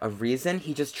motive, a reason.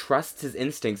 He just trusts his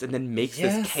instincts and then makes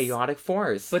this chaotic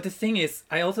force. But the thing is,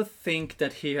 I also think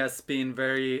that he has been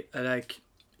very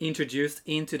introduced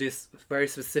into this very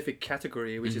specific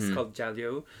category, which is called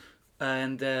Giallo,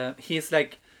 and he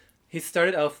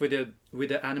started off with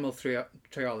the animal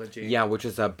trilogy. Yeah, which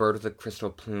is a Bird with a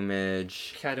Crystal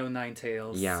Plumage, Cat o' Nine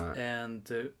Tails,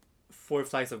 and Four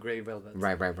Flights of Grey Velvet.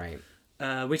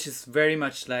 Right. Which is very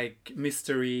much like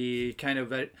mystery, kind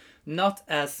of not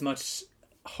as much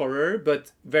horror,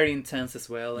 but very intense as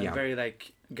well, and very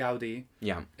like Gaudi.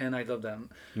 Yeah. And I love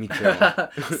them. Me too.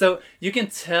 So you can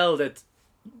tell that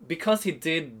because he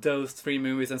did those 3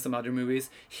 movies and some other movies,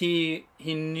 he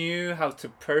knew how to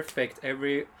perfect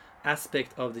every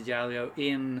aspect of the Giallo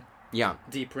in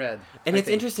Deep Red. And it's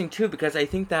interesting too, because I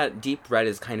think that Deep Red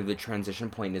is kind of the transition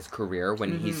point in his career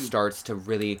when he starts to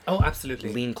really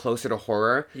lean closer to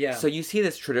horror. Yeah. So you see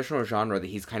this traditional genre that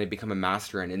he's kind of become a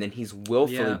master in, and then he's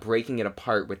willfully breaking it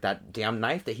apart with that damn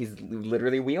knife that he's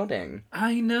literally wielding.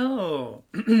 I know.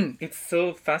 It's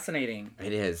so fascinating.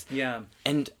 It is. Yeah.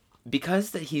 And because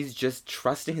that he's just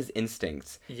trusting his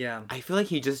instincts, I feel like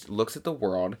he just looks at the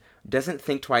world, doesn't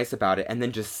think twice about it, and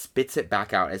then just spits it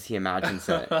back out as he imagines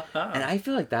it. And I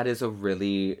feel like that is a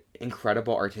really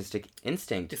incredible artistic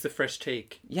instinct. It's a fresh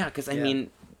take. Yeah, because I mean,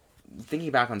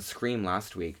 thinking back on Scream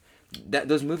last week,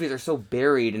 those movies are so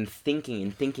buried in thinking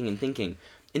and thinking and thinking.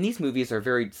 And these movies are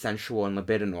very sensual and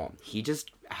libidinal. He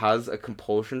just has a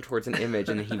compulsion towards an image,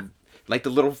 and he... Like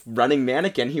the little running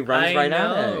mannequin, he runs at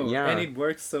it. Yeah. And it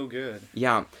works so good.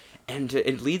 Yeah. And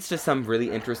it leads to some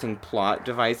really interesting plot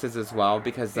devices as well,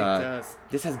 because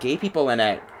this has gay people in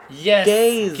it. Yes!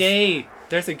 Gays! Gay!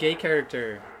 There's a gay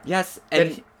character. Yes,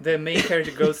 and... the main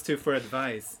character goes to for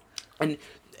advice. And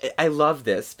I love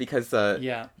this, because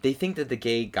they think that the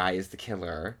gay guy is the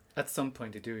killer. At some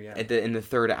point they do, yeah. In the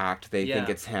third act, they think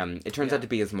it's him. It turns out to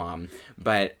be his mom.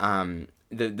 But...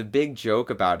 The big joke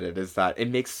about it is that it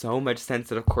makes so much sense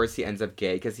that of course he ends up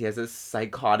gay because he has a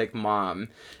psychotic mom.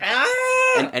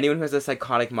 And anyone who has a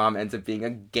psychotic mom ends up being a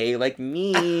gay like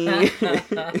me.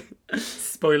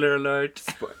 Spoiler alert.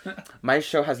 My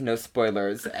show has no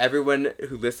spoilers. Everyone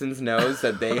who listens knows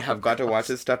that they have got to watch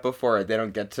this stuff before. They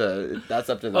don't get to... That's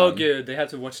up to them. Oh, good. They have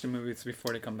to watch the movies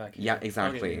before they come back here. Yeah,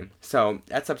 exactly. Okay. So,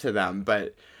 that's up to them,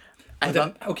 but...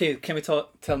 Okay, can we tell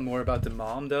more about the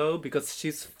mom, though? Because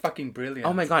she's fucking brilliant.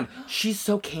 Oh my god, she's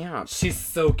so camp. She's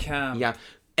so camp. Yeah,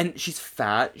 and she's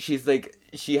fat. She's like...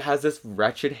 She has this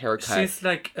wretched haircut. She's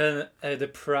like a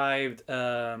deprived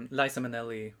Liza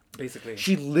Minnelli, basically.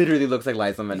 She literally looks like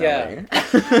Liza Minnelli.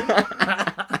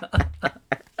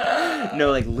 Yeah.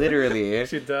 No, like literally.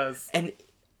 She does. And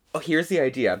here's the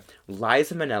idea.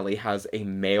 Liza Minnelli has a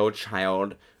male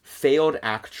child, failed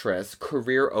actress,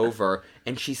 career over,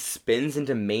 and she spins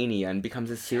into mania and becomes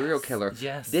a serial killer.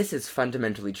 Yes. This is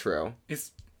fundamentally true.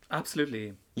 It's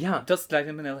absolutely. Yeah. Does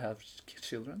Liza Minnelli have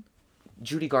children?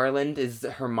 Judy Garland is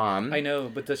her mom. I know,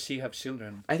 but does she have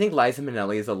children? I think Liza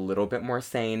Minnelli is a little bit more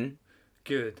sane.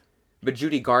 Good. But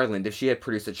Judy Garland, if she had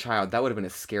produced a child, that would have been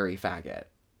a scary faggot.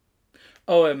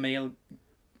 Oh, a male...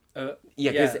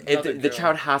 Yeah, because the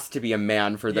child has to be a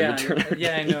man for them to turn out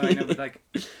Yeah, I know, but like...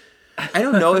 I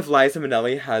don't know if Liza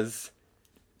Minnelli has...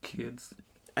 Kids?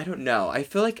 I don't know. I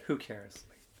feel like... Who cares?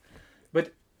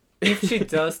 But if she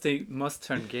does, they must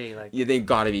turn gay. Like Yeah, they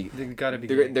gotta be... They gotta be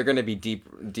They're, gay. they're gonna be deep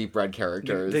red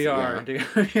characters. They are. Yeah.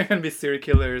 They're gonna be serial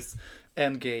killers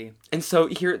and gay. And so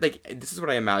here, like, this is what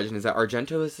I imagine, is that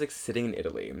Argento is, like, sitting in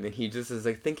Italy, and he just is,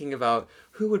 like, thinking about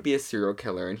who would be a serial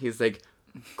killer, and he's, like,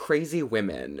 crazy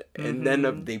women, and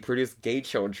then they produce gay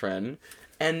children,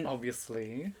 and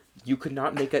Obviously. you could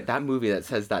not make that movie that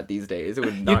says that these days. It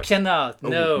would not... You cannot. Oh,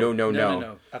 No.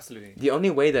 no. Absolutely. The only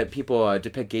way that people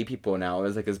depict gay people now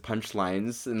is, like, as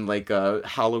punchlines and, like,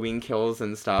 Halloween kills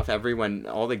and stuff.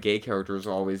 All the gay characters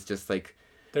are always just, like...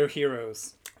 They're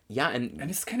heroes. Yeah, and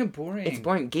it's kind of boring. it's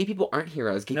boring. Gay people aren't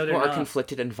heroes. Gay people are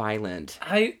conflicted and violent.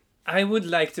 I would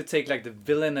like to take like the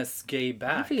villainous gay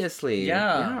back. Obviously.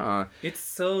 Yeah. It's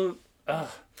so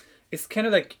it's kind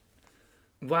of like,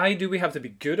 why do we have to be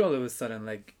good all of a sudden?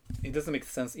 Like, it doesn't make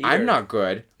sense either. I'm not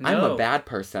good. I'm a No. bad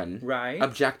person. Right.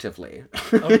 Objectively.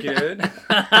 Oh, good.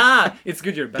 It's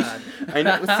good you're bad. I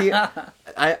know. See,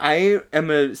 I am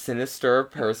a sinister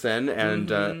person, and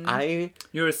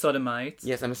You're a sodomite.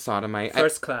 Yes, I'm a sodomite.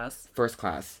 First class. First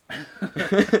class.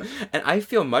 And I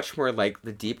feel much more like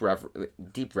the Deep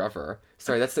Rever.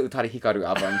 Sorry, that's the Utada Hikaru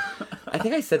album. I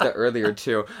think I said that earlier,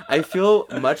 too. I feel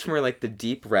much more like the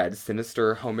deep red,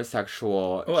 sinister,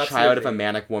 homosexual child of a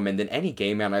manic woman than any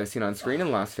gay man I've seen on screen in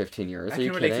the last 15 years. Are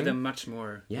you kidding? I can relate to them much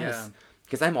more. Yes.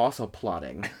 Because I'm also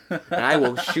plotting. And I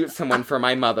will shoot someone for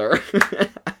my mother.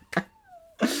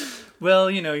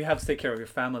 Well, you have to take care of your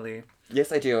family.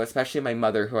 Yes, I do. Especially my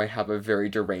mother, who I have a very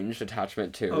deranged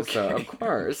attachment to. Okay. So, of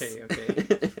course.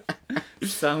 Okay.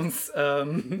 Sounds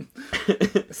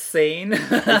sane.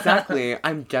 Exactly.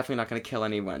 I'm definitely not going to kill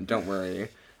anyone. Don't worry.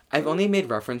 I've only made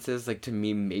references like to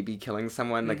me maybe killing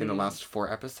someone like in the last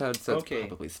 4 episodes, so it's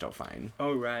probably still fine.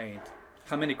 Oh, right.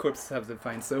 How many corpses have they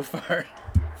found so far?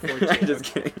 Just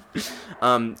kidding.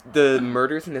 The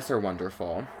murders in this are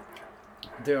wonderful.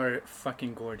 They are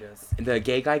fucking gorgeous. The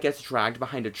gay guy gets dragged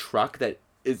behind a truck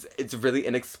it's really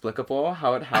inexplicable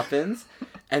how it happens.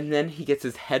 And then he gets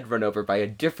his head run over by a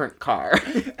different car.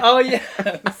 Oh,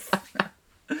 yes!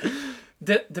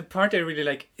 The part I really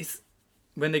like is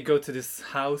when they go to this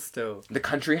house, though. The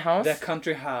country house? The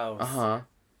country house. Uh-huh.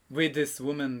 With this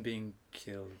woman being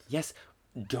killed. Yes.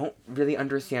 Don't really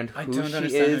understand who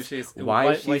she is.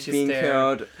 Why she's being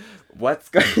killed. What's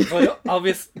going on.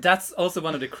 Well, that's also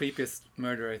one of the creepiest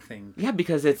murder, I think. Yeah,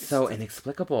 because it's so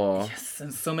inexplicable. Yes,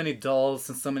 and so many dolls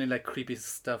and so many like creepy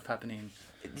stuff happening.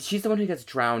 She's the one who gets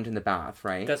drowned in the bath,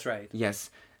 right? That's right. Yes.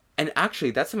 And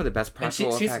actually, that's some of the best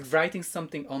practical effects. She's writing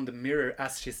something on the mirror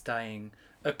as she's dying.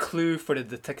 A clue for the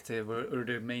detective or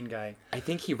the main guy. I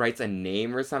think he writes a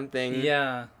name or something.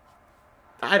 Yeah.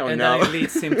 I don't and know. then it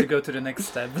leads him to go to the next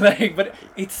step. But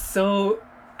it's so...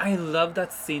 I love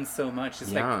that scene so much.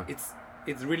 It's like...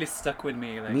 It's really stuck with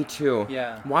me. Like, me too.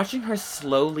 Yeah. Watching her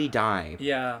slowly die.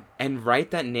 Yeah. And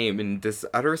write that name in this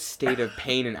utter state of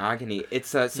pain and agony. It's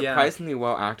surprisingly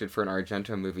well acted for an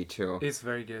Argento movie too. It's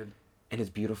very good. And it's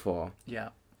beautiful. Yeah.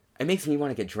 It makes me want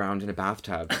to get drowned in a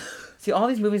bathtub. See, all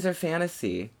these movies are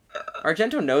fantasy.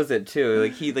 Argento knows it too.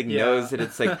 Like he knows that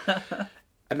it's like...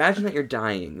 Imagine that you're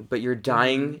dying, but you're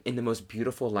dying in the most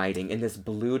beautiful lighting, in this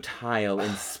blue tile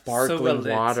and sparkling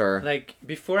water. Like,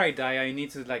 before I die, I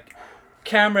need to, like,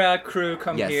 camera, crew,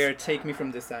 come here, take me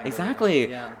from this angle. Exactly.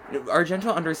 Yeah.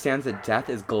 Argento understands that death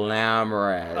is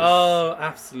glamorous. Oh,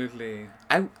 absolutely.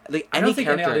 I like I any don't think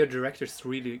character. any other directors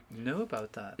really know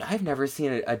about that. I've never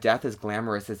seen a death as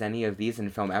glamorous as any of these in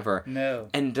film ever. No.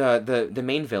 And the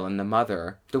main villain, the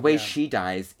mother, the way Yeah. she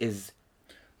dies is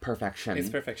perfection. It's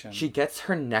perfection. She gets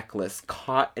her necklace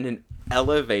caught in an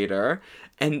elevator,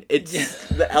 and it's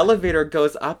the elevator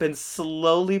goes up and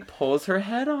slowly pulls her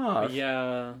head off.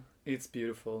 Yeah, it's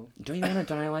beautiful. Don't you want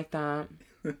to die like that?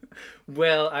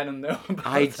 Well, I don't know. About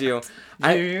I do.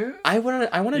 that. Do you? I want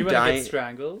to You want to die. get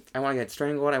strangled? I want to get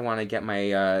strangled. I want to get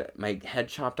my my head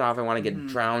chopped off. I want to get Mm-hmm.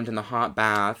 drowned in the hot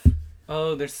bath.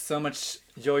 Oh, there's so much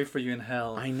joy for you in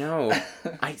hell. I know.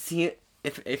 I see it.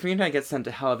 If you're gonna get sent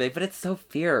to hell, babe, but it's so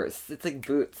fierce. It's like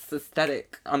Boots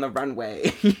aesthetic on the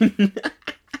runway.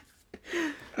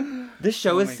 This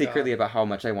show Oh is my secretly God. about how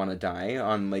much I want to die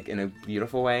on like in a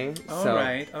beautiful way. So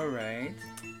All right.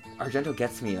 Argento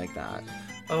gets me like that.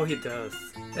 Oh, he does.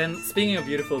 And speaking of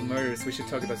beautiful murders, we should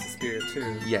talk about Suspiria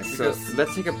too. Yes. Because- So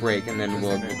let's take a break and then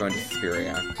we'll go into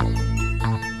Suspiria.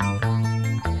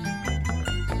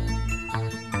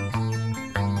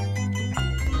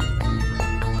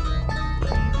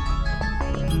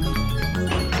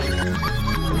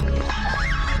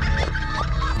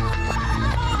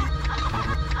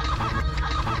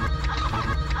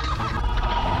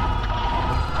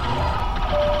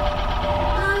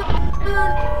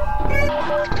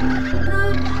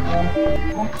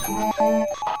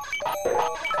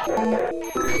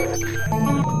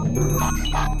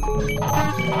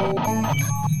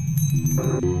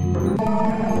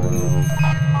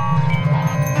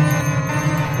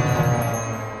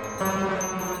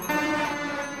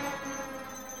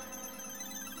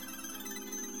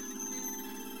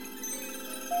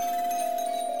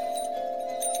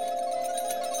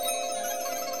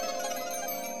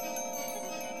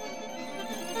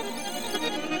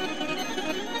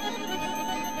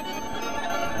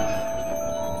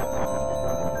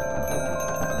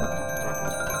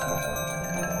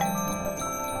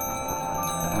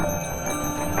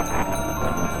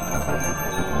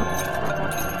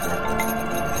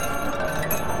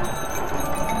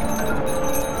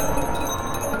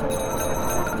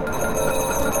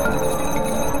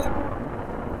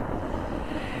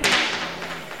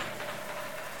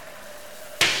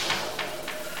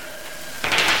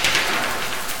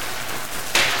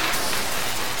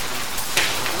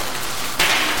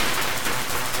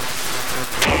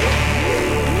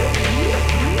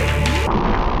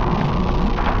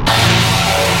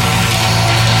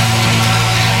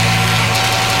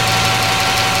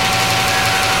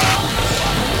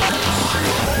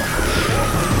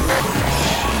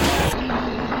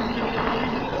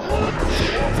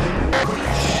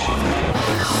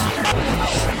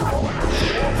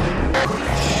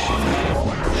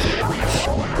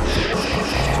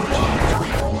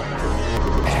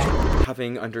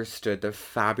 Having understood the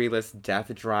fabulous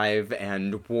death drive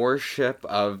and worship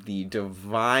of the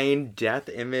divine death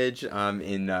image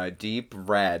in Deep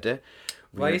Red.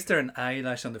 Why is there an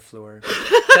eyelash on the floor?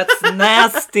 That's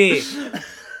nasty.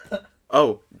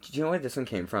 Oh, do you know where this one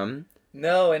came from?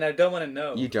 No, and I don't want to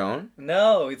know. You don't?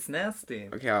 No, it's nasty.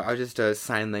 Okay, I'll just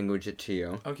sign language it to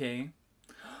you. Okay.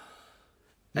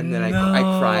 And then I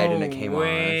cried and it came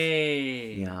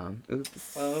way. off. Yeah.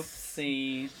 Oops.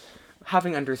 Oopsie.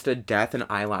 Having understood death and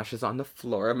eyelashes on the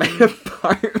floor of my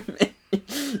apartment,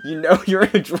 you know you're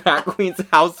a drag queen's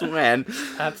house when.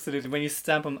 Absolutely. When you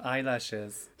stamp on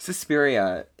eyelashes.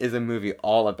 Suspiria is a movie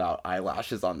all about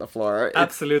eyelashes on the floor. It's-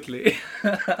 Absolutely.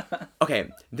 Okay,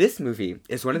 this movie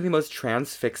is one of the most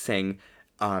transfixing,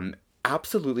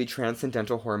 absolutely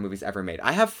transcendental horror movies ever made.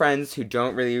 I have friends who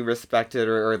don't really respect it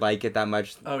or like it that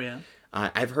much. Oh, yeah.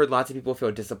 I've heard lots of people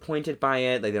feel disappointed by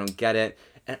it, like they don't get it.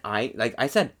 And like I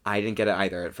said, I didn't get it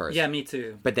either at first. Yeah, me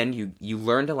too. But then you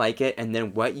learn to like it, and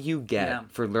then what you get Yeah.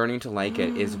 for learning to like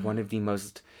it is one of the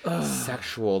most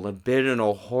sexual,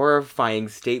 libidinal, horrifying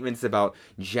statements about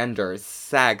gender,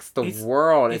 sex, the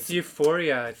world. It's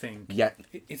euphoria, I think. Yeah.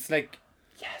 It's like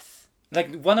Yes.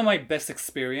 one of my best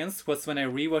experience was when I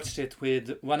rewatched it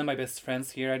with one of my best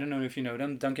friends here. I don't know if you know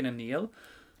them, Duncan and Neil.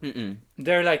 Mm-mm.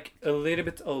 They're like a little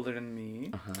bit older than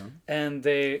me, and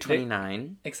they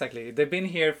 29. exactly. They've been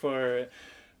here for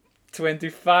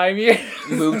 25 years.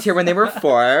 Moved here when they were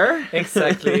 4.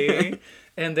 Exactly.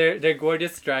 And they're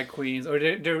gorgeous drag queens, or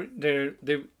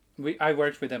I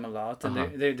worked with them a lot, and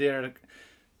they're like,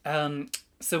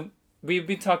 so we've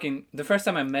been talking. The first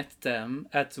time I met them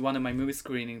at one of my movie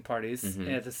screening parties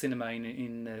at the cinema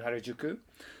in Harajuku,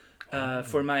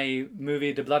 for my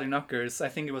movie The Bloody Knockers. I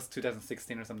think it was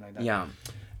 2016 or something like that. Yeah.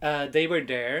 they were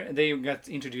there. They got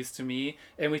introduced to me,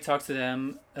 and we talked to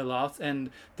them a lot.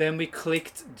 And then we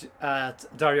clicked at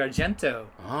Dario Argento.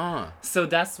 Ah. So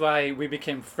that's why we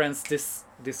became friends this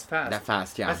fast. That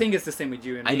fast, yeah. I think it's the same with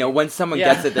you and I me. know, when someone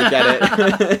gets it, they get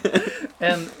it.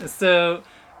 And so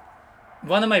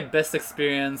one of my best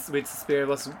experience with Suspiria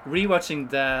was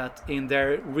rewatching that in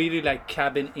their really like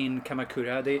cabin in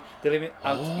Kamakura. They live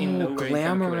out in nowhere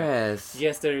glamorous. in Kamakura.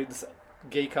 Yes, there's this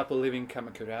gay couple living in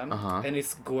Kamakura, Uh-huh. and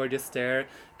it's gorgeous there.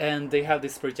 And they have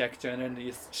this projector, and they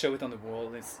just show it on the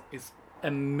wall. It's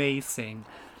amazing.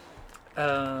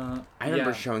 I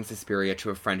remember showing Suspiria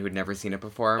to a friend who had never seen it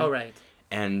before. Oh, right.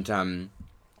 And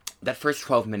that first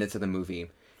 12 minutes of the movie,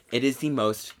 it is the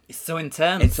most... It's so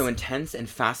intense. It's so intense and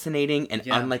fascinating and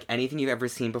unlike anything you've ever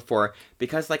seen before.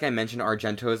 Because, like I mentioned,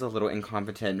 Argento is a little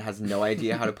incompetent, has no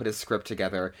idea how to put a script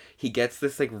together. He gets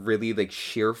this, like, really, like,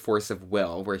 sheer force of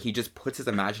will where he just puts his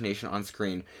imagination on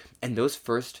screen. And those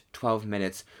first 12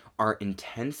 minutes are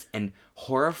intense and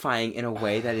horrifying in a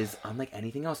way that is unlike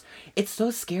anything else. It's so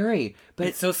scary, but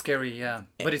it's so scary, yeah.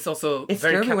 But it's also it's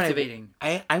very scary captivating.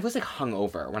 I was like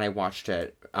hungover when I watched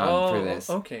it for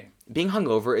this. Okay. Being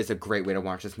hungover is a great way to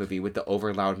watch this movie with the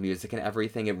over loud music and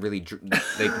everything. It really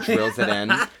like drills it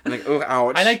in. I'm like, oh,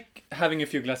 ouch. I like having a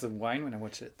few glasses of wine when I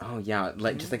watch it. Oh yeah,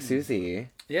 like just like Susie.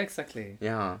 Yeah, exactly.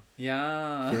 Yeah.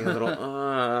 Yeah. Feeling a little.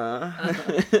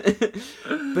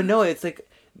 But no, it's like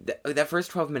that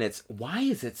first 12 minutes. Why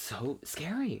is it so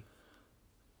scary?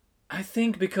 I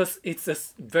think because it's a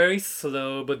very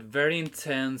slow but very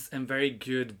intense and very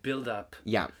good build up.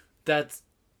 Yeah. That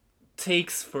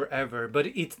takes forever, but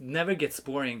it never gets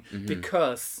boring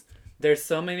because there's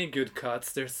so many good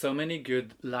cuts, there's so many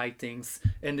good lightings,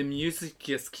 and the music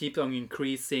just keeps on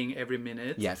increasing every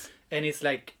minute. Yes. And it's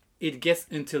like it gets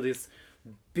into this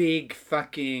big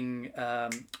fucking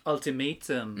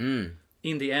ultimatum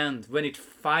in the end when it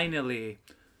finally,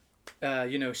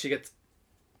 she gets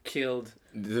killed.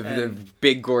 The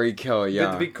big gory kill,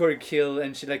 yeah. The big gory kill,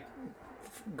 and she like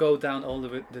go down all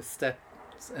the steps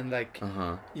and like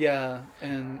yeah,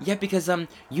 and yeah, because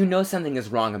you know something is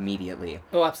wrong immediately.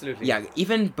 Oh, absolutely. Yeah,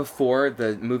 even before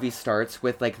the movie starts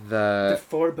with like the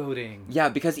foreboding. Yeah,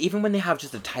 because even when they have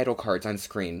just the title cards on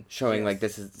screen showing like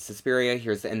this is Suspiria,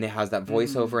 and they has that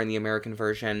voiceover in the American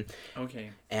version. Okay.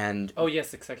 And oh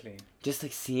yes, exactly. Just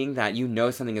like seeing that, you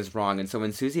know something is wrong. And so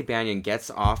when Susie Bannion gets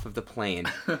off of the plane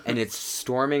and it's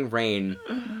storming rain,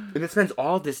 and it spends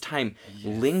all this time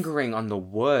lingering on the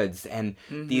woods and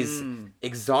these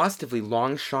exhaustively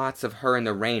long shots of her in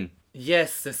the rain.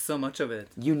 Yes, there's so much of it.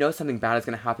 You know something bad is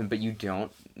going to happen, but you don't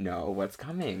know what's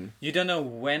coming. You don't know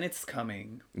when it's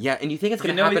coming. Yeah, and you think it's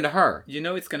going to happen to her. You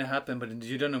know it's going to happen, but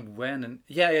you don't know when. And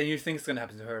yeah, you think it's going to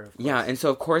happen to her. Of course. Yeah, and so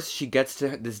of course she gets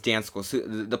to this dance school. So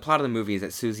the plot of the movie is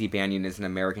that Susie Bannion is an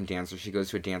American dancer. She goes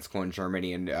to a dance school in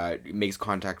Germany and makes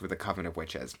contact with a coven of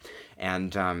witches,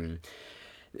 and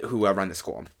who run the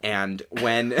school. And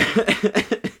when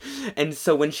and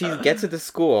so when she gets to the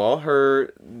school,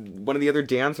 one of the other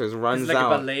dancers runs it's like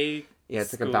out. A ballet. Yeah,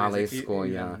 it's like a ballet school.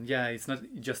 Yeah. Yeah, it's not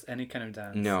just any kind of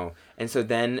dance. No, and so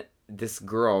then this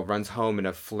girl runs home in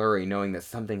a flurry, knowing that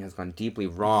something has gone deeply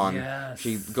wrong. Yes.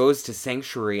 She goes to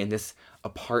Sanctuary in this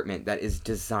apartment that is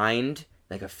designed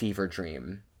like a fever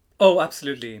dream. Oh,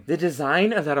 absolutely. The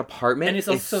design of that apartment and it's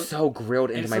also, is so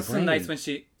grilled into my brain. It's also nice when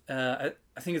she, I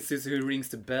think it's Susie who rings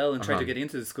the bell and tries to get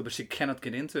into the school, but she cannot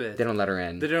get into it. They don't let her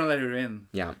in. They don't let her in.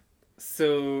 Yeah.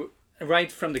 So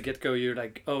right from the get-go, you're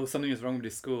like, oh, something is wrong with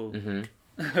this school. Mm-hmm.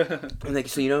 And like,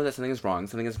 so you know that something is wrong,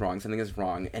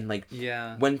 and like,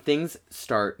 yeah, when things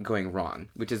start going wrong,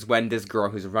 which is when this girl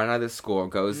who's run out of the school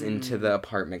goes into the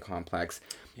apartment complex,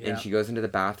 and she goes into the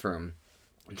bathroom,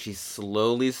 and she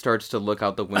slowly starts to look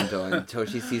out the window until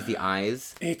she sees the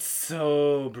eyes. It's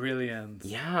so brilliant.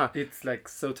 Yeah. It's like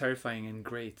so terrifying and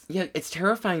great. Yeah, it's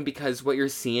terrifying because what you're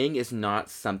seeing is not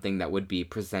something that would be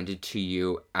presented to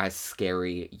you as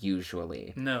scary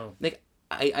usually. No. Like,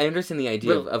 I understand the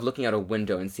idea of looking out a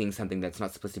window and seeing something that's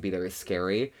not supposed to be there is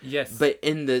scary. Yes. But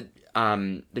in the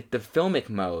filmic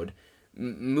mode,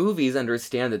 movies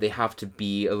understand that they have to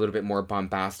be a little bit more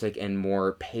bombastic and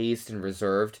more paced and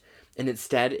reserved. And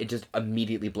instead, it just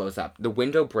immediately blows up. The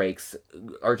window breaks.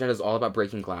 Argento's all about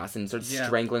breaking glass and starts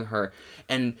strangling her.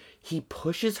 And he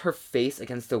pushes her face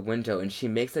against the window, and she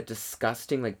makes a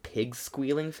disgusting, like, pig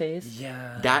squealing face.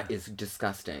 Yeah. That is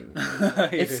disgusting.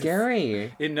 It's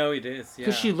scary. No, it is, yeah.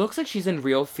 Because she looks like she's in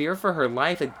real fear for her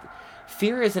life. Like,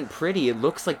 fear isn't pretty. It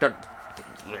looks like that...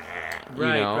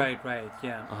 Right,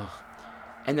 yeah. Ugh.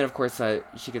 And then, of course,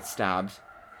 she gets stabbed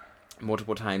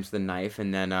multiple times with a knife,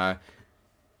 and then...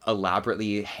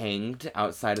 elaborately hanged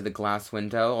outside of the glass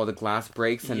window. All the glass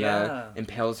breaks and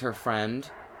impales her friend.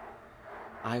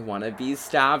 I want to be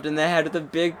stabbed in the head with a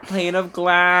big pane of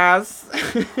glass.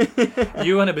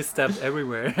 You want to be stabbed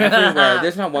everywhere. Everywhere.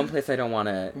 There's not one place I don't want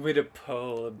to. With a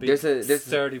pole, a big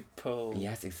sturdy pole.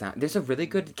 Yes, exactly. There's a really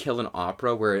good kill in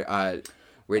opera where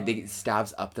they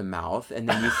stabs up the mouth and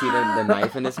then you see the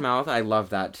knife in his mouth. I love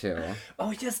that too. Oh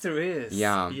yes, there is.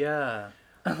 Yeah. Yeah.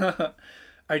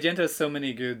 Argento has so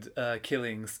many good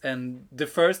killings, and the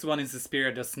first one in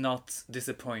Suspiria does not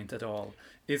disappoint at all.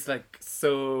 It's like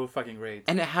so fucking great.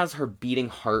 And it has her beating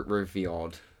heart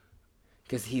revealed.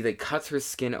 Because he like cuts her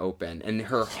skin open and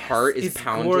her heart is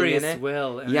pounding in it.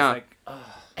 Well, and yeah. It's like,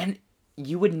 oh. And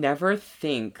you would never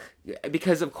think,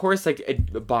 because of course like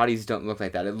bodies don't look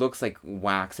like that. It looks like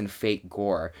wax and fake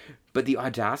gore. But the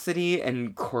audacity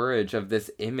and courage of this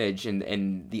image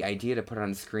and the idea to put it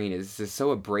on screen is just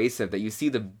so abrasive that you see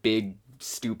the big,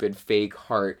 stupid, fake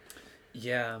heart.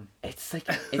 Yeah. It's like,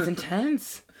 it's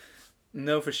intense.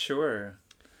 No, for sure.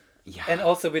 Yeah. And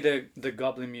also with the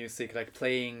goblin music, like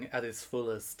playing at its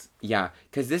fullest. Yeah,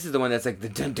 because this is the one that's like the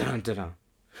dun dun dun dun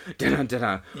dun dun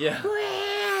dun. Yeah.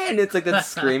 And it's like that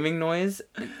screaming noise.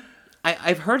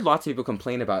 I've heard lots of people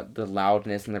complain about the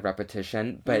loudness and the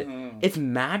repetition, but it's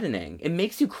maddening. It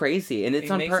makes you crazy, and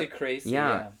it's on purpose. It makes you crazy.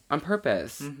 Yeah, on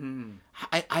purpose. Mm-hmm.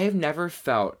 I have never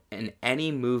felt in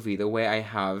any movie the way I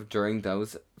have during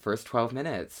those first 12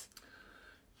 minutes.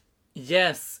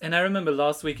 Yes, and I remember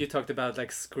last week you talked about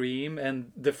like Scream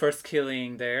and the first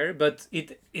killing there, but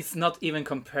it's not even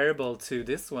comparable to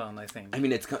this one, I think. I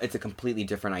mean, it's a completely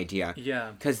different idea.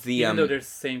 Yeah, because even though they're the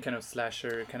same kind of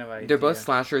slasher kind of idea. They're both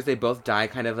slashers. They both die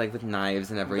kind of like with knives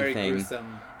and everything. Very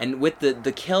gruesome. And with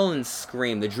the kill and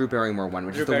Scream, the Drew Barrymore one,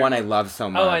 which is the one I love so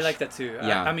much. Oh, I like that too.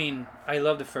 Yeah, I mean, I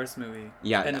love the first movie.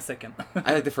 Yeah, and the second.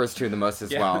 I like the first two the most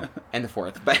as well, and the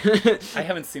fourth. But I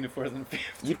haven't seen the fourth and fifth.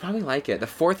 You'd probably like it. The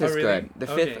fourth is good. The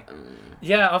fifth.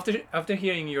 Yeah, after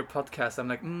hearing your podcast, I'm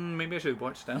like, maybe I should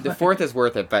watch them. The fourth is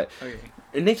worth it, but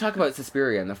and they talk about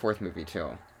Suspiria in the fourth movie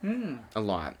too, a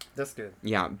lot. That's good.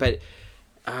 Yeah, but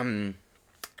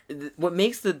what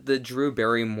makes the Drew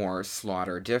Barrymore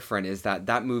slaughter different is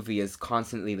that movie is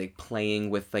constantly like playing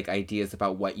with like ideas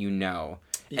about what you know,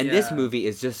 and this movie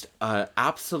is just a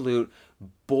absolute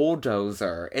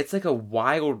bulldozer. It's like a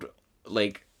wild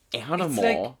like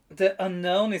animal. It's like the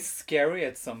unknown is scary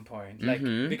at some point, like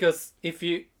because if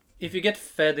you get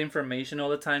fed information all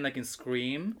the time, like in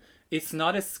Scream, it's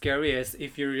not as scary as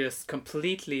if you're just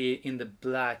completely in the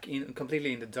black,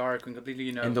 completely in the dark, and completely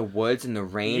in the woods, in the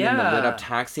rain, in the lit up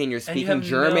taxi, and you're speaking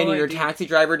German, and your taxi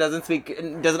driver doesn't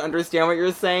understand what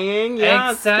you're saying.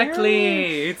 Yeah,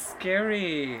 exactly. It's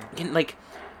scary. And like,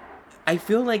 I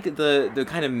feel like the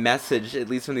kind of message, at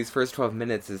least from these first 12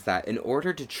 minutes, is that in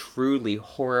order to truly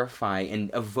horrify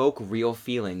and evoke real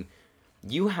feeling,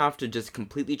 you have to just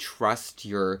completely trust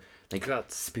your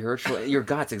spiritual, your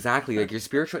guts, exactly, like your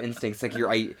spiritual instincts, like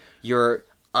your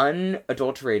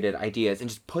unadulterated ideas, and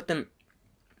just put them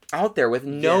out there with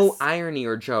no irony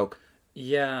or joke.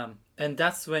 Yeah, and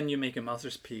that's when you make a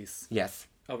masterpiece. Yes.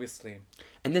 Obviously.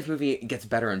 And this movie gets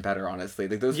better and better, honestly.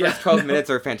 Like those first 12 minutes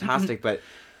are fantastic, but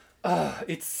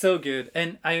it's so good.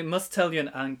 And I must tell you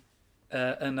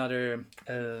another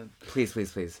please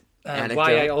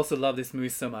why I also love this movie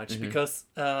so much, because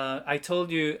I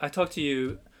talked to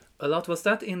you a lot. Was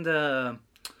that in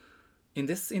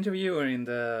this interview or in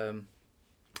the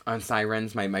on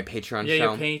Sirens, my Patreon show? Yeah,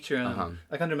 your Patreon.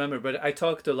 I can't remember, but I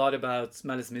talked a lot about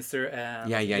Malice Mister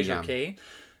and Visual Kei.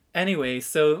 Anyway,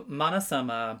 so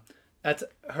Mana-sama at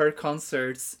her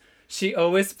concerts, she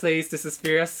always plays the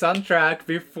Suspiria soundtrack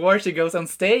before she goes on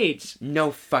stage.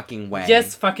 No fucking way.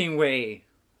 Yes, fucking way.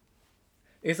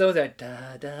 It's always like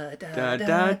da da da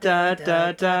da da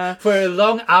da da for a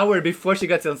long hour before she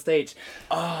gets on stage.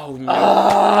 Oh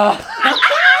no!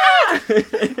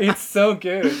 It's so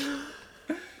good.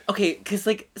 Okay, because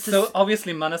like so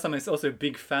obviously Mana-sama is also a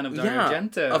big fan of Dario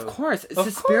Argento. Of course,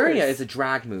 Suspiria is a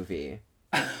drag movie.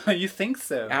 You think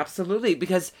so? Absolutely,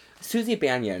 because Susie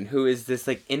Banyan, who is this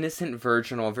like innocent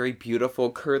virginal, very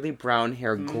beautiful, curly brown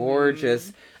hair,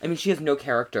 gorgeous. I mean, she has no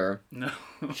character. No.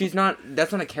 She's not.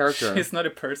 That's not a character. She's not a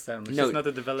person. No, she's not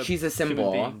a developed. She's a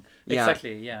symbol. Human being. Yeah.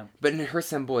 Exactly. Yeah. But her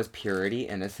symbol is purity,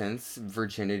 innocence,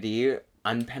 virginity,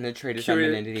 unpenetrated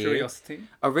femininity, curiosity.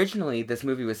 Originally, this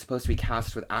movie was supposed to be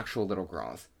cast with actual little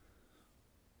girls.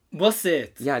 Was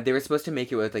it? Yeah, they were supposed to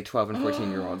make it with like 12 and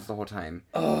 14-year-olds the whole time.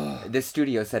 The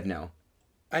studio said no.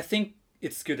 I think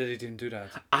it's good that they didn't do that.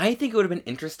 I think it would have been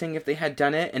interesting if they had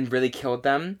done it and really killed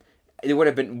them. it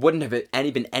wouldn't have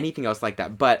been anything else like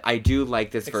that. But I do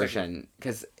like this Exactly. version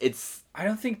because it's. I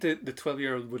don't think the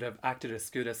 12-year-old would have acted as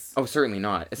good as. Oh, certainly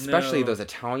not. Especially No. those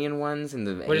Italian ones in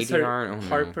the What is her ADR. Oh, no.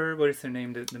 Harper? What is her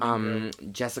name? The main girl?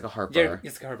 Jessica Harper. Yeah,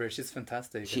 Jessica Harper. She's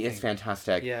fantastic. She I is think.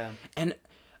 fantastic. Yeah. And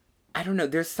I don't know,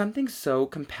 there's something so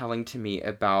compelling to me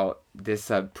about this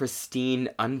pristine,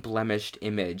 unblemished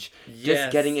image just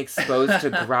Yes. getting exposed to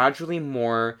gradually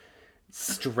more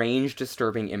strange,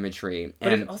 disturbing imagery.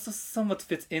 But And it also somewhat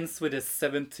fits in with the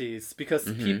 70s because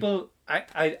Mm-hmm. people.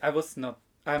 I was not.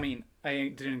 I mean,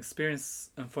 I didn't experience,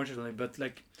 unfortunately, but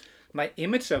like, my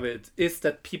image of it is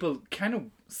that people kind of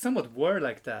somewhat were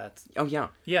like that. oh yeah.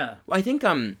 Yeah. Well, I think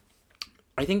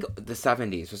the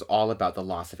 70s was all about the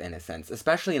loss of innocence,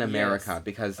 especially in America, Yes.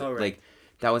 because Oh, right. like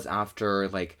that was after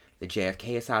like the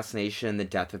JFK assassination, the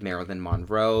death of Marilyn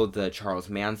Monroe, the Charles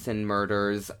Manson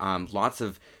murders, lots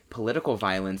of political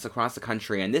violence across the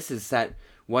country, and this is set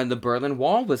when the Berlin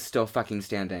Wall was still fucking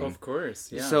standing. Of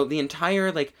course. Yeah. So the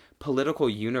entire like political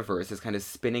universe is kind of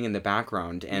spinning in the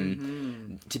background,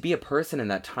 and to be a person in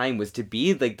that time was to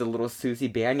be like the little Susie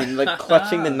Bannion, like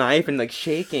clutching the knife and like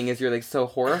shaking as you're like so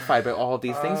horrified by all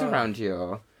these things around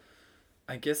you.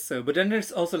 I guess so. But then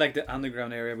there's also like the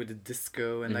underground area with the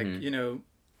disco and Mm-hmm. like, you know,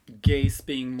 gays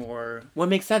being more. Well, it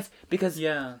makes sense because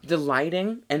Yeah. the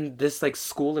lighting and this like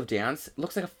school of dance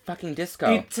looks like a fucking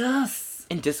disco. It does.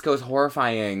 And disco is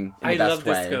horrifying in I the love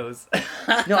best way.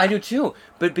 discos. No, I do too.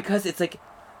 But because it's like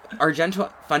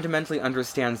Argento fundamentally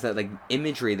understands that like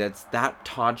imagery that's that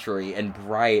tawdry and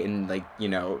bright and like, you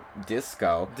know,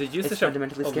 disco. The it's usage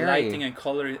fundamentally of scary. lighting and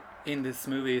color in this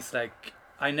movie is like,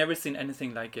 I never seen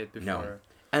anything like it before. No.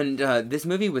 And this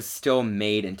movie was still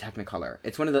made in Technicolor.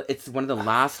 It's one of the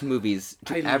last movies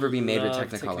to I ever be made with love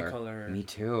Technicolor. Technicolor. Me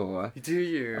too. Do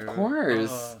you? Of course.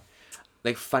 Oh.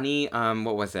 Like Funny,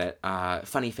 what was it?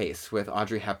 Funny Face with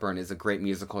Audrey Hepburn is a great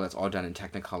musical that's all done in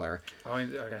Technicolor. Oh, I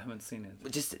haven't seen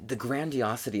it. Just the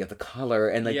grandiosity of the color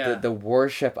and like Yeah. the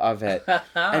worship of it.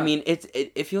 I mean,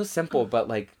 it feels simple, but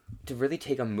like to really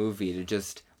take a movie to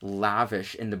just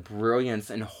lavish in the brilliance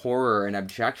and horror and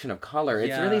abjection of color,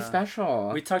 it's really Yeah.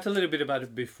 special. We talked a little bit about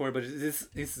it before, but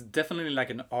it's definitely like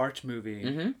an art movie.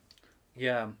 Mm-hmm.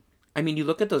 Yeah. I mean, you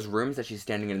look at those rooms that she's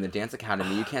standing in the dance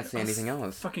academy, you can't say anything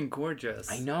else. Fucking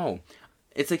gorgeous. I know.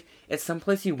 It's like, it's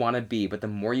someplace you want to be, but the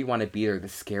more you want to be there, the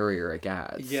scarier it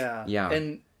gets. Yeah. Yeah.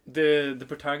 And the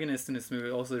protagonist in this movie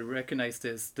also recognized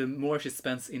this. The more she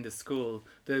spends in the school,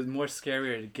 the more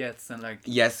scarier it gets, and like.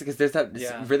 Yes, because there's that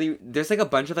Yeah. there's like a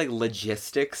bunch of like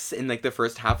logistics in like the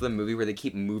first half of the movie where they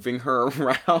keep moving her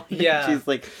around. And Yeah. she's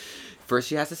like, first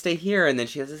she has to stay here, and then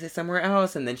she has to stay somewhere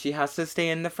else, and then she has to stay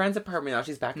in the friend's apartment. Now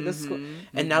she's back in the school,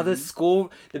 and now the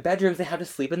school, the bedrooms, they have to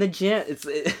sleep in the gym.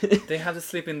 They have to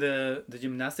sleep in the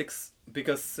gymnastics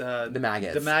because the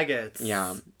maggots. The maggots.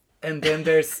 Yeah. And then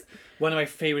there's one of my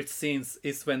favorite scenes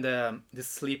is when the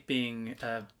sleeping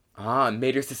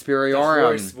Mater the Superiorum.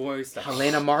 hoarse voice like,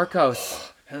 Helena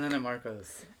Marcos. Helena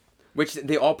Marcos. Which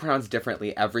they all pronounce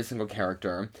differently, every single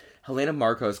character. Helena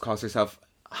Marcos calls herself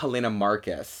Helena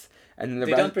Marcus. And then the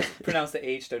They rest... don't pronounce the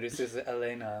H though. This is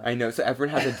Elena. I know, so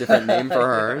everyone has a different name for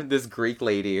her, this Greek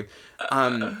lady.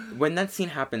 When that scene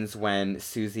happens when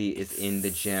Susie is in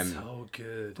the gym, So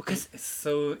good. Because- It's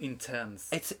so intense.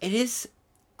 it is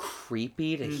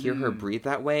creepy to hear her breathe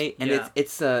that way, and Yeah.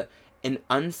 it's an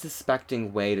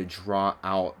unsuspecting way to draw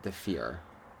out the fear.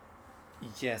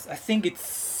 Yes, I think it's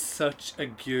such a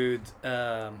good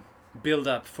build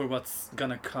up for what's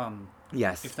gonna come,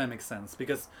 Yes. if that makes sense.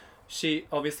 Because she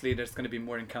obviously there's gonna be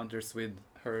more encounters with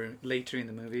her later in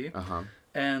the movie, Uh-huh.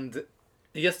 and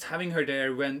just having her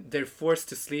there when they're forced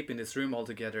to sleep in this room all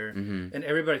together, and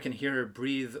everybody can hear her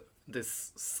breathe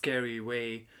this scary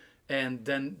way, and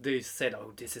then they said,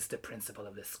 "Oh, this is the principal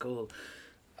of the school."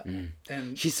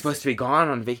 And She's supposed to be gone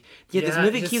on vacation. Yeah, this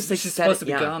movie keeps like she's setting- supposed to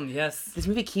be yeah. gone. Yes. This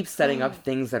movie keeps setting up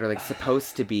things that are like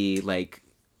supposed to be like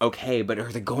okay, but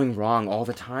are like going wrong all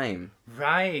the time.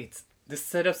 Right. The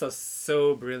setups are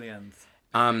so brilliant.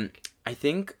 I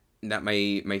think that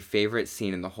my favorite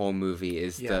scene in the whole movie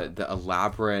is Yeah. the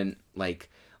elaborate like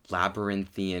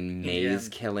labyrinthian maze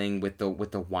end. killing with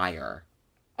the wire.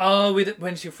 Oh,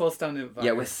 when she falls down the vine.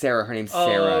 Yeah, with Sarah. Her name's Oh,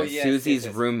 Sarah. yes, Susie's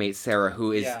yes. roommate Sarah,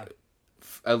 who is Yeah.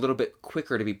 a little bit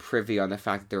quicker to be privy on the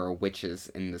fact that there are witches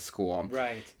in the school.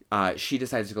 Right. She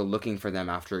decides to go looking for them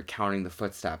after counting the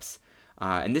footsteps.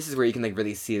 And this is where you can like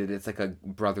really see that it's like a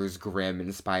Brothers Grimm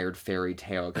inspired fairy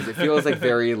tale because it feels like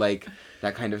very like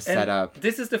that kind of And setup.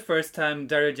 this is the first time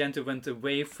Dario Argento went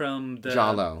away from the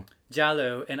Giallo.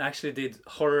 giallo and actually did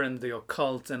horror and the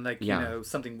occult and like Yeah. you know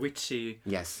something witchy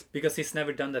Yes. because he's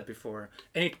never done that before,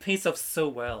 and it pays off so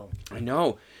well. I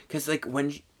know, because like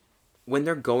when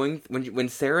they're going when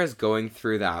Sarah's going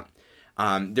through that,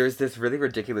 there's this really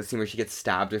ridiculous scene where she gets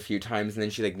stabbed a few times and then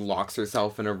she like locks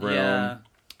herself in a room, Yeah.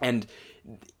 and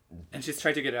she's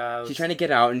trying to get out. she's trying to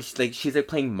get out, and she's like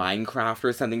playing Minecraft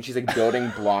or something. She's like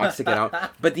building blocks to get out,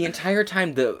 but the entire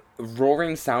time the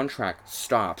roaring soundtrack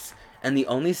stops. And the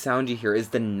only sound you hear is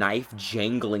the knife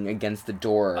jangling against the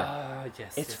door. Ah,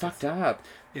 yes. It's yes, fucked yes. up.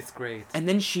 It's great. And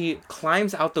then she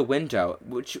climbs out the window,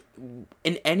 which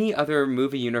in any other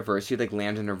movie universe, she'd like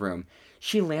land in a room.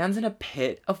 She lands in a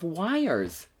pit of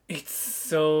wires. It's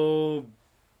so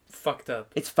fucked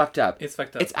up. It's fucked up. It's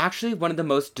fucked up. It's actually one of the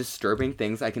most disturbing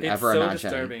things I can It's ever so imagine.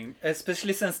 disturbing,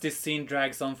 especially since this scene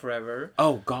drags on forever.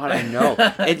 Oh God, I know.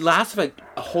 It lasts for like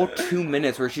a whole 2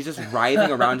 minutes where she's just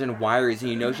writhing around in wires, and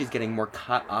you know she's getting more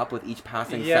cut up with each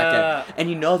passing Yeah. second, and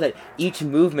you know that each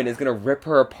movement is gonna rip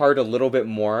her apart a little bit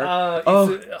more.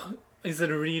 It's a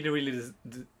really, really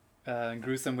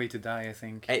gruesome way to die, I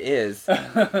think. It is.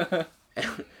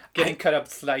 Getting cut up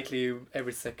slightly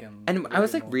every second. And I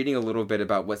was like reading a little bit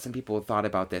about what some people thought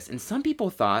about this, and some people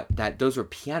thought that those were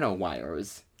piano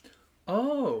wires.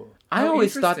 Oh. I how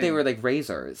always thought they interesting. were like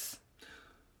razors.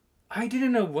 I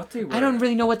didn't know what they were. I don't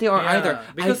really know what they are either.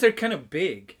 Because they're kind of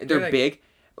big. They're like, big.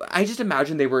 I just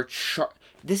imagine they were sharp.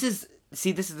 This is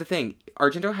the thing.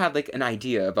 Argento had like an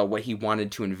idea about what he wanted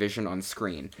to envision on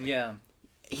screen. Yeah.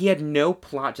 He had no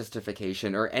plot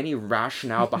justification or any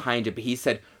rationale behind it, but he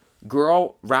said,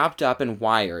 girl wrapped up in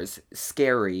wires,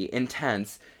 scary,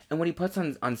 intense, and what he puts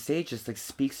on stage just like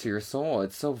speaks to your soul.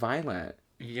 It's so violent.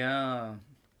 Yeah.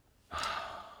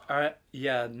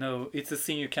 Yeah, no, it's a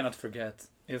scene you cannot forget.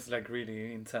 It's like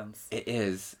really intense. It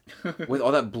is. With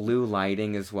all that blue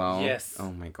lighting as well. Yes.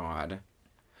 Oh my God.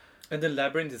 And the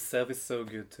labyrinth itself is so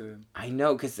good too. I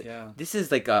know, because Yeah. this is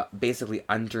like basically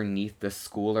underneath the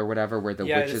school or whatever where the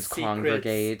The witches secrets,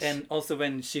 congregate. and also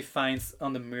when she finds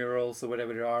on the murals or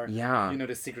whatever there are, Yeah. you know,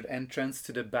 the secret entrance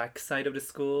to the back side of the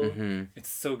school. Mm-hmm. It's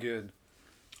so good.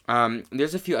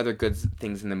 There's a few other good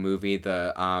things in the movie.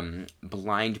 The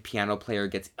blind piano player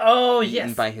gets Oh, eaten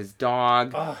yes. by his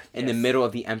dog Oh, in the yes. middle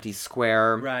of the empty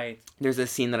square. Right. There's a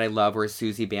scene that I love where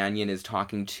Susie Bannion is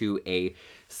talking to a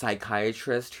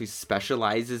psychiatrist who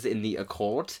specializes in the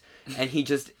occult, and he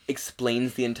just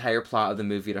explains the entire plot of the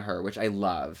movie to her, which I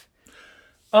love.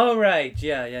 Oh, right.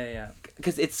 Yeah.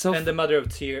 Because it's so... And the mother of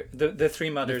tear, the three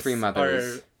mothers. The three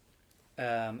mothers.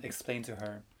 Are explained to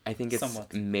her. I think it's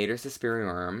somewhat. Mater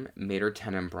Suspiriorum, Mater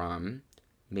Tenebrarum,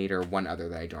 Mater one other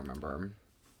that I don't remember.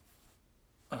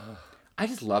 I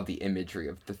just love the imagery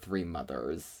of the three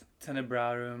mothers.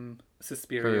 Tenebrarum,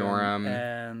 Suspirium, Suspiriorum.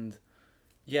 and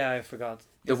yeah, I forgot.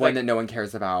 The It's one like that no one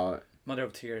cares about. Mother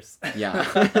of Tears. Yeah.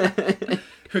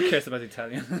 Who cares about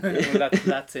Italian? That's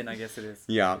Latin, I guess it is.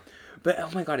 Yeah. But oh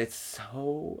my God, it's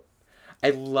so...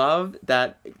 I love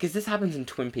that... Because this happens in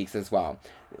Twin Peaks as well.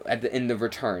 In The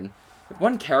Return.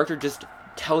 One character just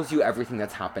tells you everything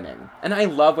that's happening. And I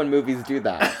love when movies do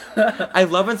that. I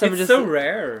love when someone It's just... so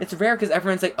rare. It's rare because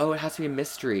everyone's like, oh, it has to be a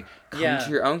mystery. Come Yeah. to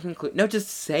your own conclusion. No, just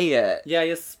say it. Yeah,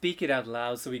 just speak it out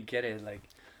loud so we get it. Like,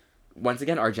 Once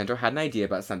again, Argento had an idea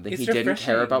about something. It's He didn't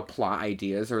care refreshing. about plot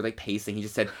ideas or like pacing. He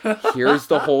just said, here's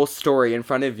the whole story in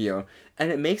front of you.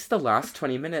 And it makes the last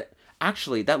 20 minutes...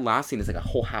 Actually, that last scene is like a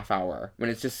whole half hour when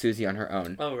it's just Susie on her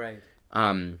own. oh right.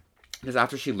 Because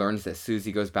after she learns this,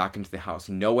 Susie goes back into the house.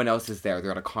 No one else is there.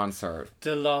 They're at a concert.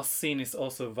 The last scene is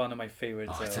also one of my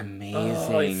favorites. Oh, it's though.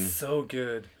 amazing. Oh, it's so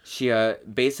good. She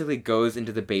basically goes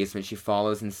into the basement. She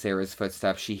follows in Sarah's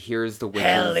footsteps. She hears the witches.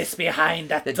 Hell is behind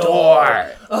that the door.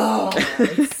 door! Oh,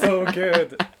 it's so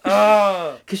good.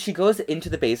 Oh. Because she goes into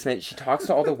the basement. She talks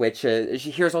to all the witches. She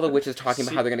hears all the witches talking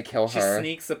about how they're going to kill She her.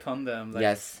 sneaks upon them, like,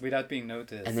 Yes. without being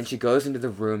noticed. And then she goes into the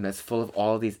room that's full of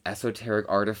all these esoteric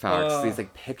artifacts, Oh. these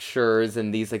like pictures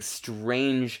and these like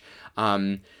strange,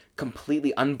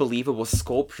 completely unbelievable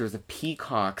sculptures of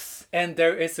peacocks. And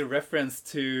there is a reference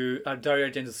to Dario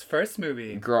Argento's first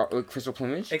movie. Girl, Crystal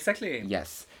Plumage? Exactly.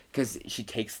 Yes, because she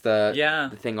takes the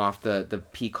the thing off the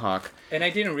peacock. And I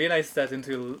didn't realize that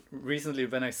until recently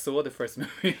when I saw the first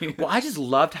movie. Well, I just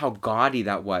loved how gaudy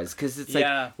that was, because it's like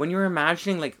Yeah. when you're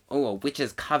imagining like a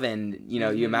witch's coven, you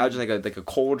know, you imagine like a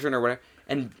cauldron or whatever,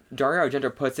 and Dario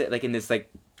Argento puts it like in this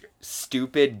like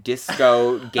stupid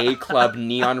disco gay club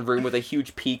neon room with a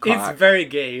huge peacock. It's very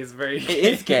gay. It's very gay.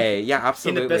 It is gay, yeah,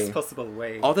 absolutely. In the best possible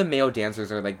way. All the male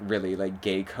dancers are like really like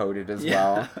gay coded as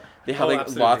well. They have Oh, like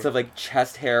absolutely. lots of like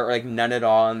chest hair or like none at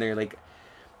all, and they're like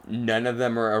none of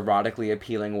them are erotically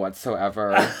appealing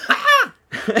whatsoever.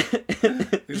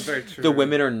 It's very true. The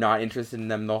women are not interested in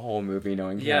them the whole movie. No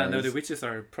one cares. Yeah, no, the witches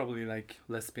are probably like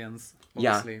lesbians.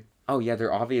 Obviously. Yeah. Oh yeah,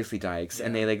 they're obviously dykes,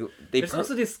 and they There's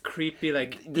also this creepy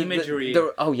like imagery.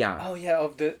 Oh yeah. Oh yeah,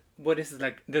 of the what is it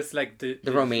like? This like the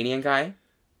Romanian guy.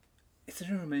 Is it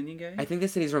a Romanian guy? I think they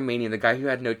said he's Romanian. The guy who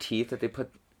had no teeth that they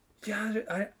put.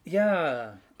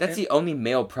 Yeah. That's the only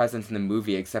male presence in the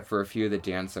movie, except for a few of the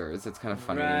dancers. It's kind of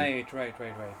funny. Right.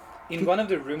 In one of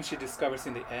the rooms she discovers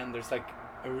in the end, there's like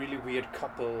a really weird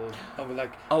couple of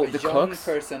like a the young cooks?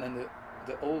 person and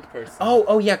the old person.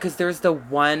 Oh yeah, because there's the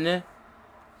one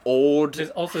old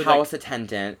also, house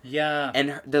attendant. Yeah.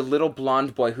 And the little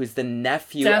blonde boy who's the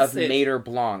nephew of Mater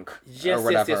Blanc. Yes, or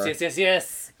whatever.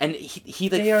 Yes. And he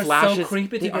like they flashes. Are so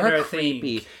creepy they together, are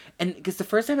creepy. And because the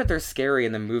first time that they're scary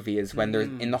in the movie is when they're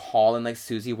in the hall and like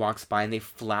Susie walks by and they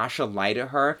flash a light at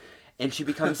her. And she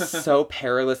becomes so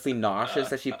perilously nauseous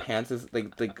that she passes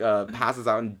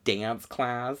out in dance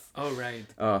class. Oh, right.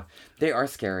 They are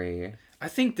scary. I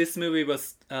think this movie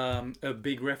was a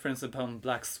big reference upon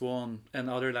Black Swan and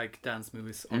other like dance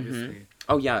movies, obviously.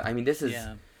 Oh yeah, I mean this is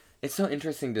it's so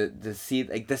interesting to see,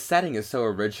 like the setting is so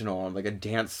original, like a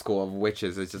dance school of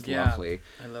witches is just lovely.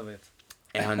 I love it.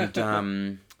 And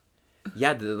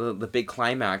the big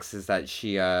climax is that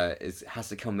she has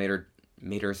to kill Mater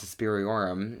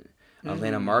Suspiriorum,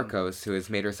 Elena Marcos, who has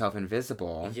made herself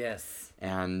invisible. Yes.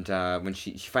 And when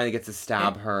she finally gets to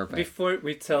stab her. But... Before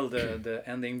we tell the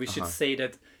ending, we should say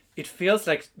that it feels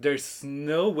like there's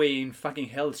no way in fucking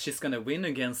hell she's gonna win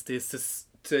against this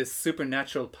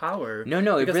supernatural power.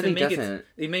 No, it really doesn't.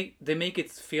 They make it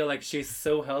feel like she's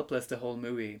so helpless the whole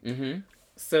movie. Mm-hmm.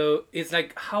 So it's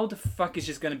like, how the fuck is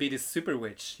she gonna be this super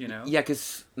witch, you know? Yeah,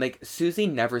 because like Susie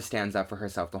never stands up for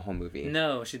herself the whole movie.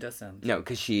 No, she doesn't. No,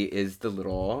 because she is the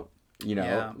little...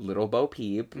 little Bo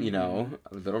Peep,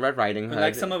 Little Red Riding Hood.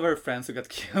 Like some of her friends who got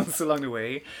killed along the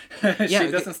way.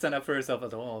 She doesn't stand up for herself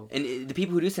at all. And the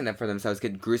people who do stand up for themselves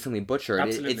get gruesomely butchered.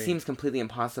 It seems completely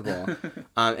impossible.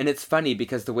 And it's funny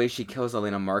because the way she kills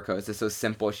Elena Marcos is so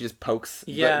simple. She just pokes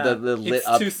the lid it's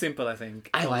up. It's too simple, I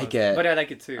think. I like it. But I like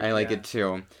it too. I like it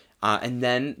too. And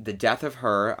then the death of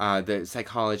her, the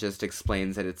psychologist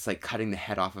explains that it's like cutting the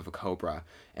head off of a cobra.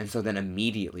 And so then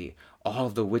immediately, all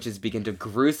of the witches begin to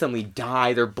gruesomely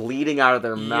die. They're bleeding out of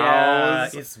their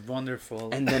mouths. Yeah, it's wonderful.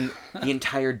 And then the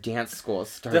entire dance school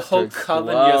starts the whole to explode.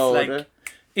 coven just like...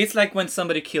 It's like when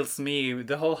somebody kills me,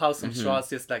 the whole house of straws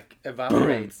just like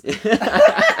evaporates.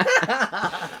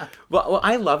 Well, what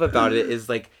I love about it is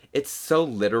like, it's so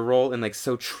literal and like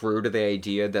so true to the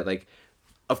idea that like,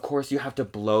 of course you have to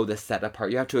blow the set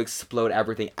apart. You have to explode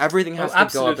everything. Everything has to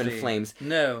go up in flames.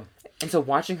 No. And so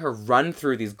watching her run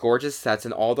through these gorgeous sets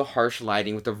and all the harsh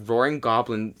lighting with the Roaring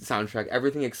Goblin soundtrack,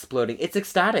 everything exploding, it's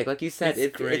ecstatic. Like you said,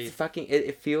 it's fucking,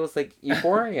 it feels like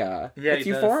euphoria. Yeah, it's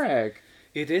euphoric.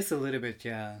 It is a little bit,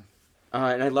 yeah.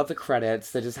 And I love the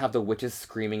credits. They just have the witches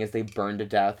screaming as they burn to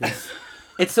death.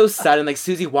 It's so sudden. Like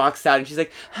Susie walks out and she's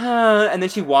like, huh, and then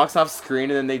she walks off screen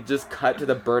and then they just cut to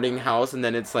the burning house and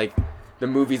then it's like, the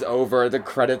movie's over, the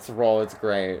credits roll, it's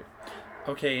great.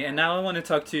 Okay, and now I want to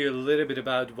talk to you a little bit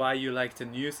about why you like the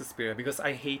new Suspiria, because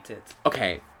I hate it.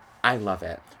 Okay, I love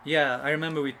it. Yeah, I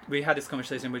remember we had this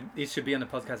conversation, but it should be on the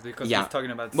podcast because we're talking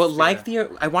about Suspiria. Well, like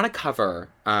I want to cover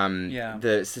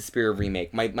the Suspiria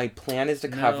remake. My plan is to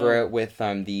cover it with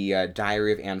the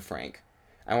Diary of Anne Frank.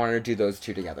 I wanted to do those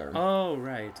two together. Oh,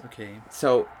 right, okay.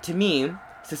 So, to me,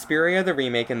 Suspiria, the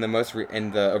remake, and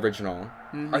the original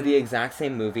are the exact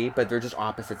same movie, but they're just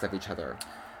opposites of each other.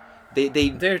 They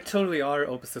totally are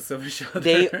opposites of each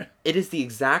other. It is the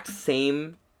exact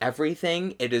same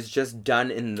everything. It is just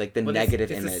done in like the negative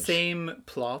image. It's the same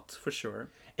plot for sure.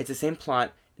 It's the same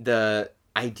plot. The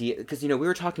idea, because we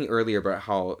were talking earlier about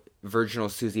how virginal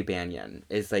Susie Bannion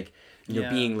is like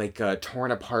being like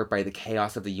torn apart by the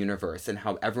chaos of the universe, and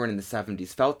how everyone in the 70s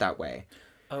felt that way.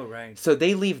 Oh, right. So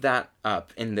they leave that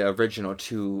up in the original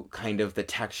to kind of the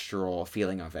textural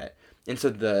feeling of it. And so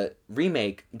the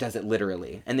remake does it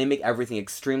literally. And they make everything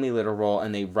extremely literal,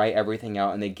 and they write everything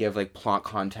out, and they give like plot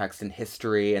context and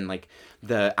history, and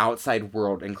the outside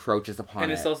world encroaches upon it.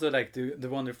 And it's also like the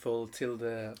wonderful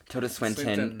Tilda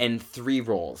Swinton in 3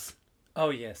 roles. Oh,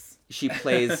 yes. She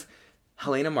plays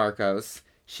Helena Marcos.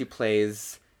 She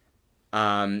plays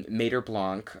Mater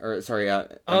Blanc,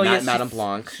 Madame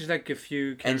Blanc. She's like a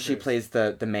few characters. And she plays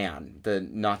the man, the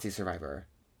Nazi survivor.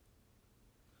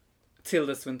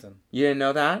 Tilda Swinton. You didn't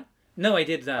know that? No, I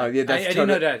did that. Oh, yeah, I didn't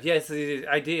know that. Yes,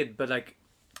 I did, but like,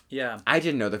 yeah. I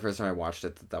didn't know the first time I watched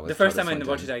it that was the first Tilda time Swinton.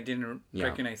 I watched it, I didn't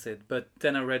recognize it, but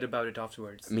then I read about it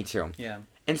afterwards. Me too. Yeah.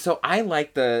 And so I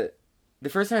like the The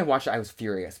first time I watched it, I was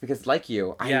furious because, like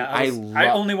you,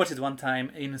 I only watched it one time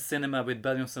in a cinema with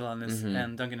Belgium Solanas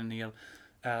and Duncan O'Neill,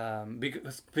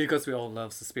 because we all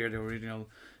love Suspiria, the original,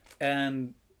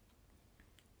 and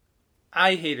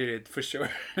I hated it for sure.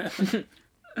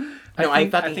 I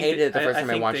fucking hated it the first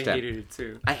time I watched it. I hated it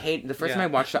too. The first time I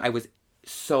watched it, I was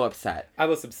so upset. I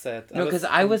was upset. No, because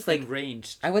I was like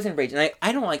enraged. I was enraged, and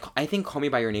I don't like. I think Call Me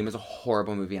by Your Name is a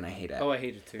horrible movie, and I hate it. Oh, I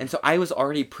hate it too. And so I was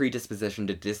already predispositioned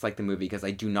to dislike the movie because I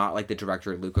do not like the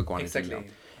director Luca Guadagnino. Exactly.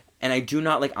 And I do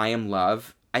not like I Am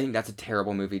Love. I think that's a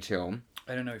terrible movie too.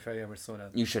 I don't know if I ever saw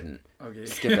that. You shouldn't. Okay.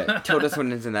 Skip it. Tilda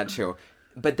Swinton's in that too.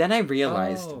 But then I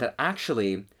realized that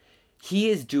actually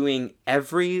he is doing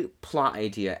every plot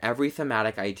idea, every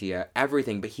thematic idea,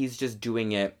 everything, but he's just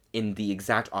doing it in the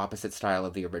exact opposite style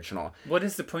of the original. What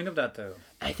is the point of that, though?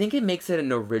 I think it makes it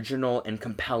an original and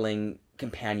compelling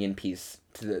companion piece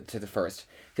to the first.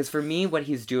 Because for me, what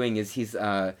he's doing is he's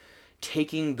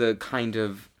taking the kind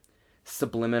of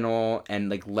subliminal and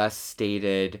like less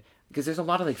stated, because there's a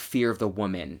lot of like fear of the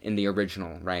woman in the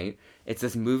original, right? It's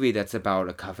this movie that's about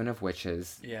a coven of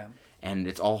witches. Yeah. And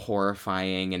it's all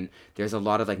horrifying, and there's a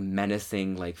lot of like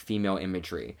menacing like female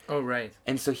imagery. Oh, right.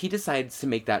 And so he decides to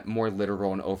make that more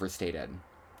literal and overstated.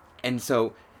 And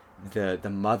so the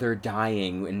mother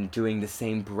dying and doing the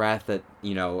same breath that,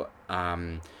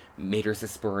 Mater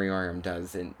Suspiriorum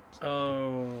does, and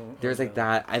there's like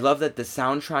that. I love that the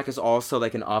soundtrack is also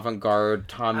like an avant-garde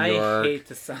Tom York. I hate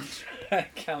the soundtrack.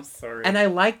 I'm sorry. And I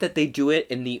like that they do it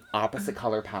in the opposite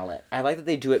color palette. I like that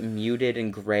they do it muted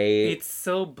and gray. It's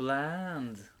so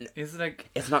bland. It's like...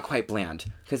 It's not quite bland.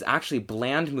 Because actually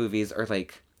bland movies are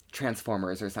like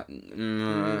Transformers or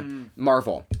something.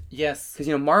 Marvel. Yes. Because,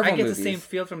 Marvel movies... I get the same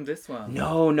feel from this one.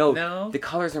 No. The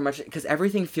colors are much... Because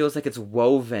everything feels like it's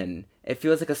woven. It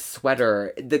feels like a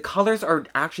sweater. The colors are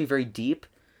actually very deep,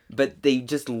 but they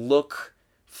just look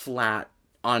flat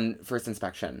on first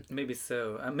inspection. Maybe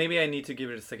so. Maybe I need to give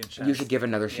it a second chance. You should give it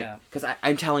another shot. Because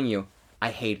I'm telling you,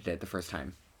 I hated it the first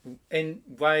time. And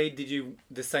why did you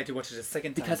decide to watch it a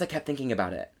second time? Because I kept thinking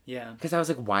about it. Yeah. Because I was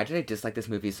like, why did I dislike this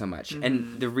movie so much? Mm-hmm.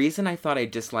 And the reason I thought I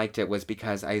disliked it was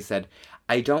because I said,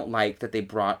 I don't like that they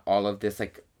brought all of this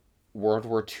like World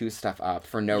War II stuff up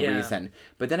for no reason.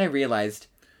 But then I realized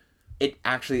it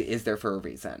actually is there for a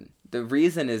reason. The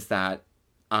reason is that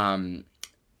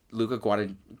Luca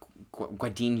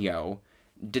Guadagnino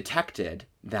detected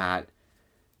that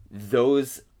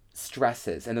those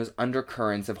stresses and those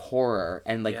undercurrents of horror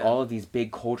and like all of these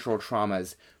big cultural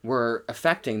traumas were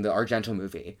affecting the Argento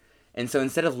movie. And so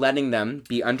instead of letting them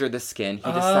be under the skin,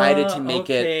 he decided to make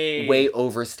it way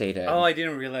overstated. Oh, I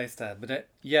didn't realize that. But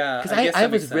because I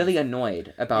was really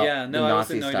annoyed about the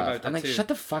Nazi stuff. I'm like, shut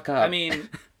the fuck up. I mean,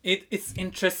 it's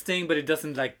interesting, but it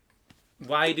doesn't like...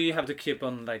 Why do you have to keep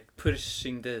on like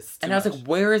pushing this? And I was like,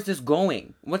 where is this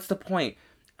going? What's the point?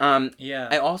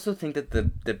 I also think that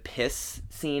the piss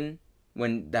scene,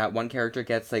 when that one character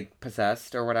gets like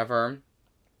possessed or whatever,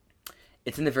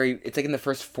 it's like in the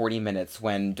first 40 minutes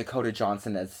when Dakota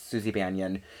Johnson as Susie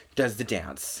Bannion does the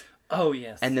dance. Oh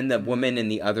yes. And then the woman in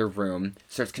the other room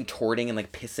starts contorting and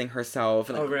like pissing herself.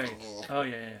 And, like, right. Oh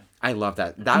yeah. I love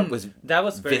that. That was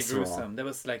very visceral. gruesome. That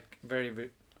was like very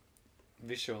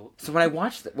visual. So when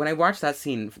I watched that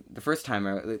scene the first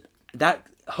time, that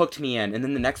hooked me in, and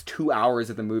then the next 2 hours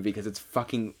of the movie, because it's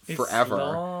fucking forever. It's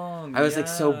long, I was like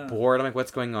so bored. I'm like,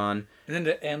 what's going on? And then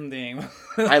the ending.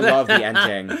 I love the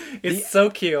ending. It's so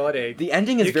chaotic. The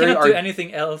ending is you very... You cannot do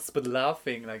anything else but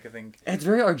laughing, like, I think. It's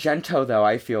very Argento, though,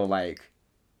 I feel like.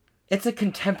 It's a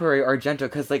contemporary Argento,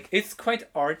 because, like... It's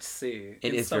quite artsy.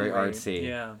 It is very artsy.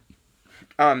 Yeah.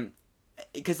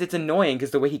 Because it's annoying,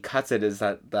 because the way he cuts it is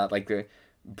that like, the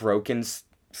broken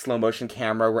slow motion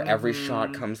camera where every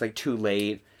shot comes like too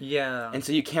late. Yeah. And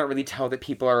so you can't really tell that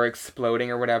people are exploding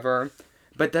or whatever.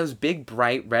 But those big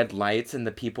bright red lights and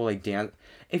the people like dance,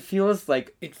 it feels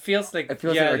like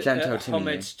Argento to me.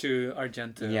 Homage to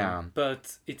Argento. Yeah.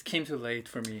 But it came too late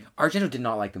for me. Argento did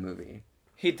not like the movie.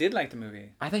 He did like the movie.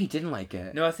 I thought he didn't like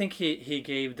it. No, I think he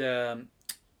gave the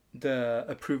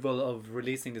approval of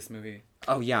releasing this movie.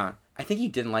 Oh yeah. I think he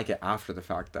didn't like it after the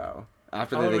fact though.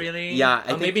 Really? Yeah. I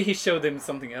think, maybe he showed them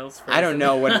something else first. I don't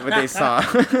know what they saw.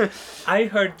 I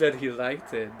heard that he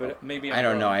liked it, but maybe I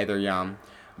don't know either, yeah.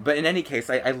 But in any case,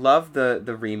 I love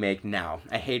the remake now.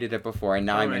 I hated it before, and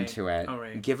now I'm into it. All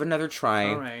right. Give it another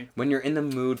try. All right. When you're in the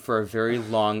mood for a very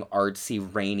long, artsy,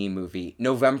 rainy movie,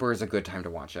 November is a good time to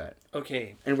watch it.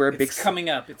 Okay. And wear a big... It's coming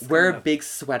up. Wear a big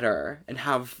sweater and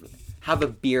have a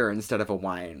beer instead of a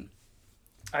wine.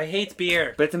 I hate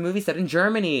beer. But it's a movie set in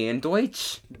Germany, in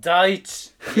Deutsch.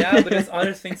 Deutsch. Yeah, but there's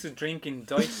other things to drink in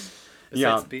Deutsch.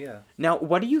 besides Bea. Now,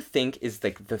 what do you think is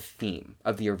like the theme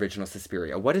of the original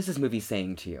Suspiria? What is this movie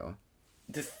saying to you?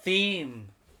 The theme.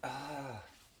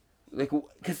 Like,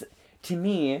 because to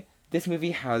me, this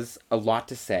movie has a lot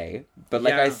to say, but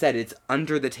like I said, it's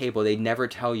under the table. They never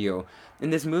tell you.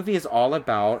 And this movie is all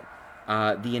about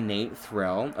the innate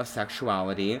thrill of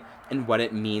sexuality and what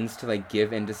it means to like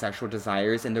give into sexual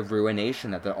desires and the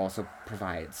ruination that also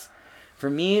provides. For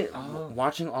me,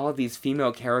 watching all of these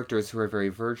female characters who are very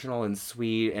virginal and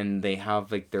sweet, and they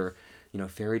have like their,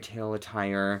 fairy tale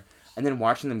attire, and then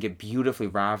watching them get beautifully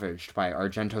ravaged by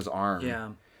Argento's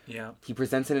arm. Yeah. He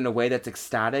presents it in a way that's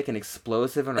ecstatic and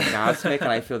explosive and orgasmic,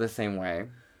 and I feel the same way.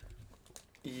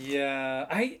 Yeah,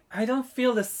 I don't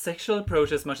feel the sexual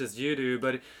approach as much as you do,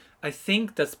 but I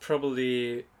think that's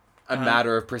probably a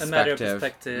matter of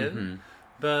perspective. Mm-hmm.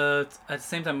 But at the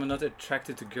same time, I'm not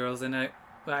attracted to girls, and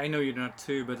I know you're not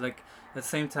too, but like at the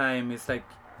same time, it's like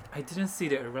I didn't see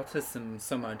the eroticism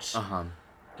so much.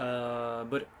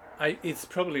 But it's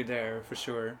probably there for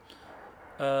sure.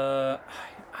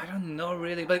 I don't know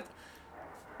really, but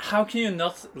how can you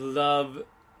not love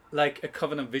like a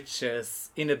coven of witches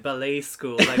in a ballet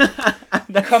school?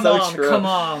 Like, come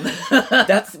on.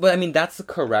 That's the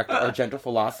correct Argento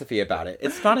philosophy about it.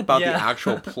 It's not about the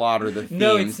actual plot or the themes.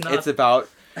 No, it's not. It's about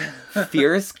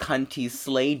fierce, cunty,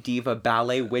 slay diva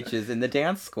ballet witches in the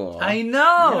dance school. I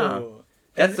know.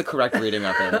 Yeah. That's the correct reading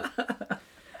of it.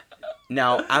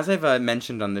 Now, as I've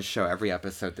mentioned on this show every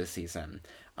episode this season,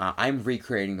 I'm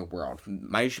recreating the world.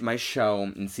 My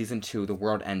show in season 2, the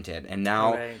world ended, and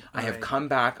now I have come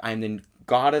back. I'm the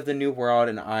god of the new world,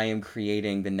 and I am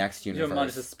creating the next universe. You're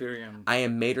Mater Suspirium. I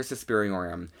am Mater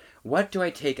Suspiriorum. What do I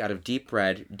take out of Deep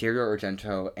Red, Dario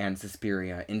Argento, and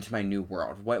Suspiria into my new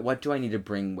world? What do I need to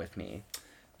bring with me?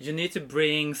 You need to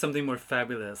bring something more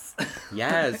fabulous.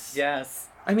 Yes. Yes.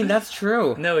 I mean, that's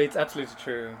true. No, it's absolutely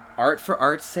true. Art for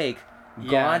art's sake.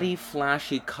 Gaudy,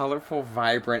 flashy, colorful,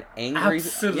 vibrant, angry.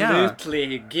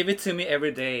 Absolutely. Give it to me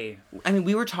every day. I mean,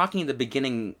 we were talking at the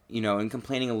beginning, and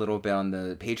complaining a little bit on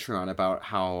the Patreon about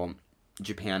how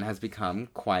Japan has become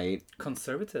quite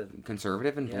conservative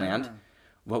and bland.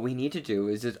 What we need to do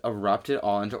is just erupt it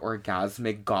all into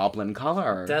orgasmic goblin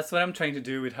color. That's what I'm trying to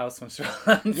do with House von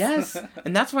Schwanz. Yes.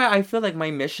 And that's why I feel like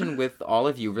my mission with all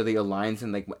of you really aligns.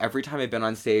 And like every time I've been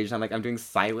on stage, I'm doing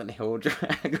Silent Hill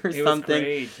drag or something.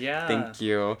 It was great, yeah. Thank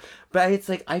you. But it's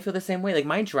like, I feel the same way. Like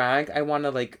my drag, I want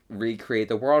to like recreate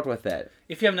the world with it.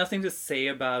 If you have nothing to say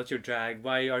about your drag,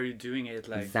 why are you doing it?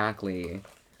 Like exactly.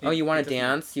 You want to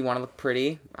dance? You want to look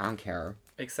pretty? I don't care.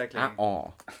 Exactly. At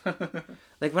all.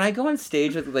 Like when I go on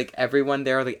stage with like everyone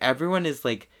there, like everyone is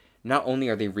like, not only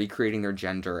are they recreating their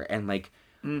gender and like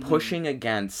pushing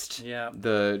against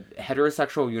the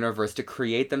heterosexual universe to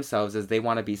create themselves as they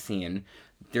want to be seen,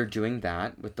 they're doing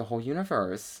that with the whole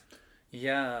universe.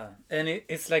 Yeah. And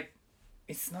it's like,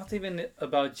 it's not even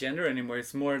about gender anymore.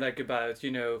 It's more like about,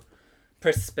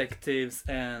 perspectives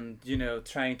and,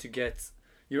 trying to get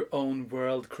your own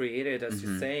world created, as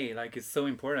you say. Like, it's so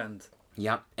important.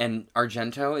 Yeah, and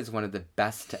Argento is one of the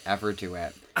best to ever do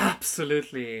it.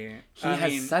 Absolutely. He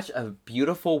has such a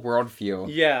beautiful worldview.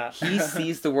 Yeah. He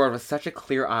sees the world with such a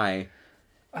clear eye.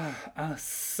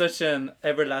 Such an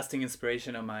everlasting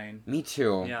inspiration of mine. Me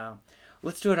too. Yeah.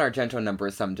 Let's do an Argento number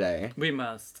someday. We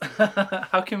must.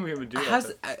 How can we ever do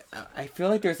that? I feel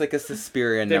like there's like a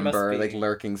Suspiria number like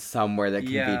lurking somewhere that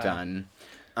can be done.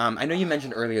 I know you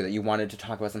mentioned earlier that you wanted to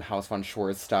talk about some House von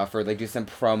Schwarz stuff or like do some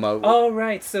promo. Oh,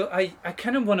 right. So I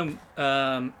kind of want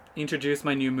to introduce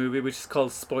my new movie, which is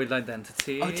called Spoiled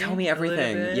Identity. Oh, tell me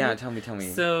everything. Yeah, tell me.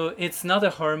 So it's not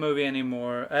a horror movie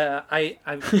anymore.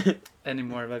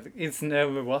 Anymore, but it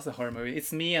never was a horror movie.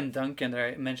 It's me and Duncan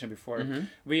that I mentioned before. Mm-hmm.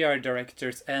 We are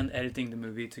directors and editing the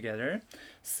movie together.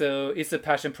 So it's a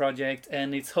passion project,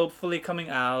 and it's hopefully coming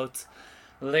out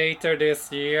later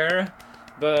this year.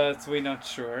 But we're not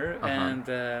sure. And,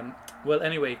 well,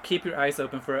 anyway, keep your eyes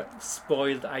open for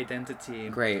Spoiled Identity.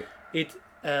 Great. It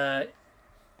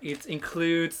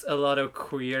includes a lot of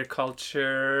queer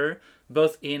culture,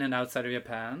 both in and outside of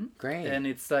Japan. Great. And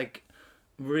it's, like,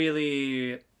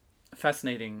 really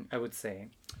fascinating, I would say.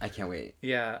 I can't wait.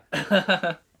 Yeah.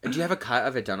 Do you have a cut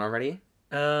of it done already?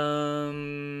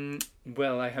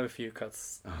 Well, I have a few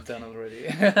cuts done already.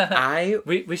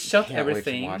 we shot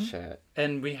everything, wait to watch it.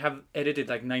 And we have edited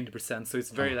like 90%, so it's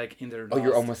very like in the. Oh,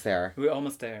 you're almost there. We're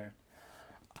almost there.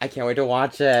 I can't wait to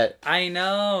watch it. I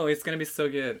know, it's gonna be so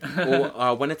good.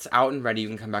 Well, when it's out and ready, you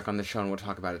can come back on the show and we'll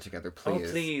talk about it together, please.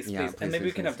 Oh, please. And maybe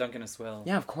we can have Duncan as well.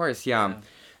 Yeah, of course. Yeah.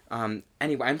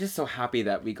 Anyway, I'm just so happy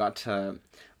that we got to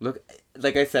look,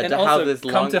 like I said, And to also, have this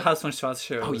come long... to House von Schwarz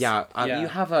shows. Oh, yeah. You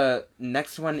have a...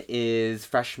 Next one is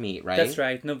Fresh Meat, right? That's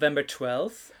right, November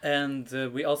 12th. And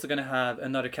we're also going to have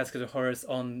another Casket of Horrors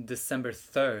on December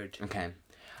 3rd. Okay.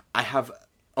 I have...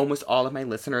 Almost all of my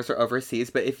listeners are overseas,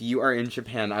 but if you are in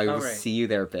Japan, I will see you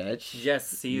there, bitch. Yes,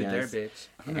 see you there, bitch.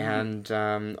 And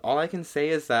all I can say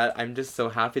is that I'm just so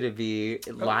happy to be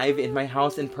live in my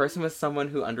house in person with someone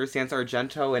who understands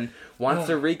Argento and wants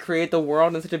to recreate the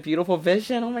world in such a beautiful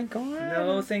vision. Oh my god.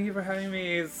 No, thank you for having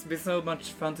me. It's been so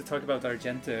much fun to talk about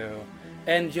Argento.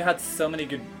 And you had so many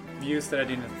good views that I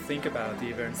didn't think about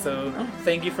even. So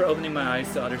thank you for opening my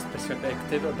eyes to others'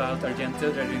 perspective about Argento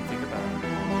that I didn't think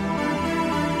about.